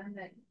couple of them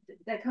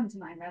that come to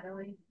mind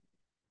readily?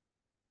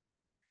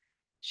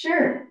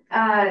 Sure.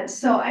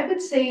 So I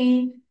would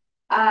say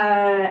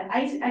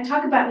I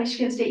talk about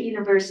Michigan State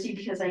University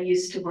because I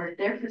used to work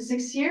there for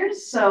 6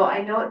 years, so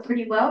I know it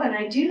pretty well. And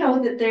I do know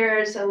that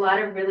there's a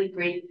lot of really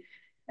great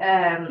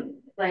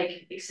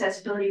like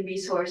accessibility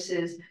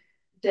resources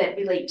that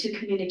relate to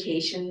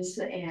communications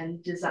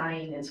and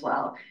design as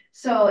well.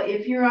 So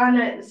if you're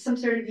on some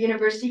sort of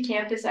university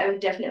campus, I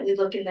would definitely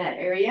look in that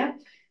area.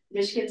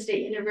 Michigan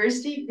State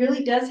University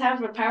really does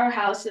have a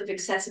powerhouse of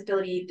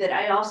accessibility that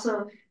I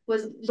also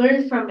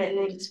learned from and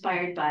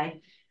inspired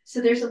by.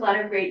 So there's a lot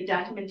of great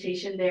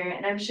documentation there,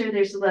 and I'm sure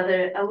there's a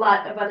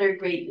lot of other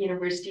great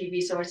university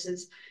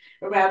resources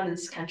around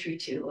this country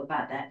too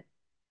about that.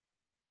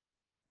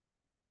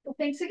 Well,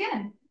 thanks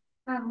again.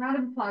 Round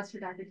of applause for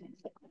Dr. Tang.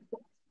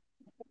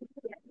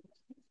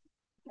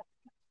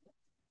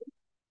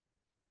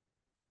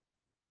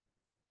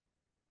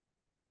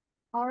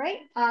 All right,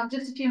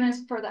 just a few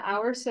minutes before the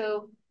hour,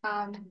 so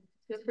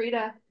feel free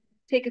to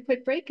take a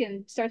quick break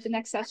and start the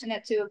next session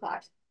at 2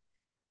 o'clock.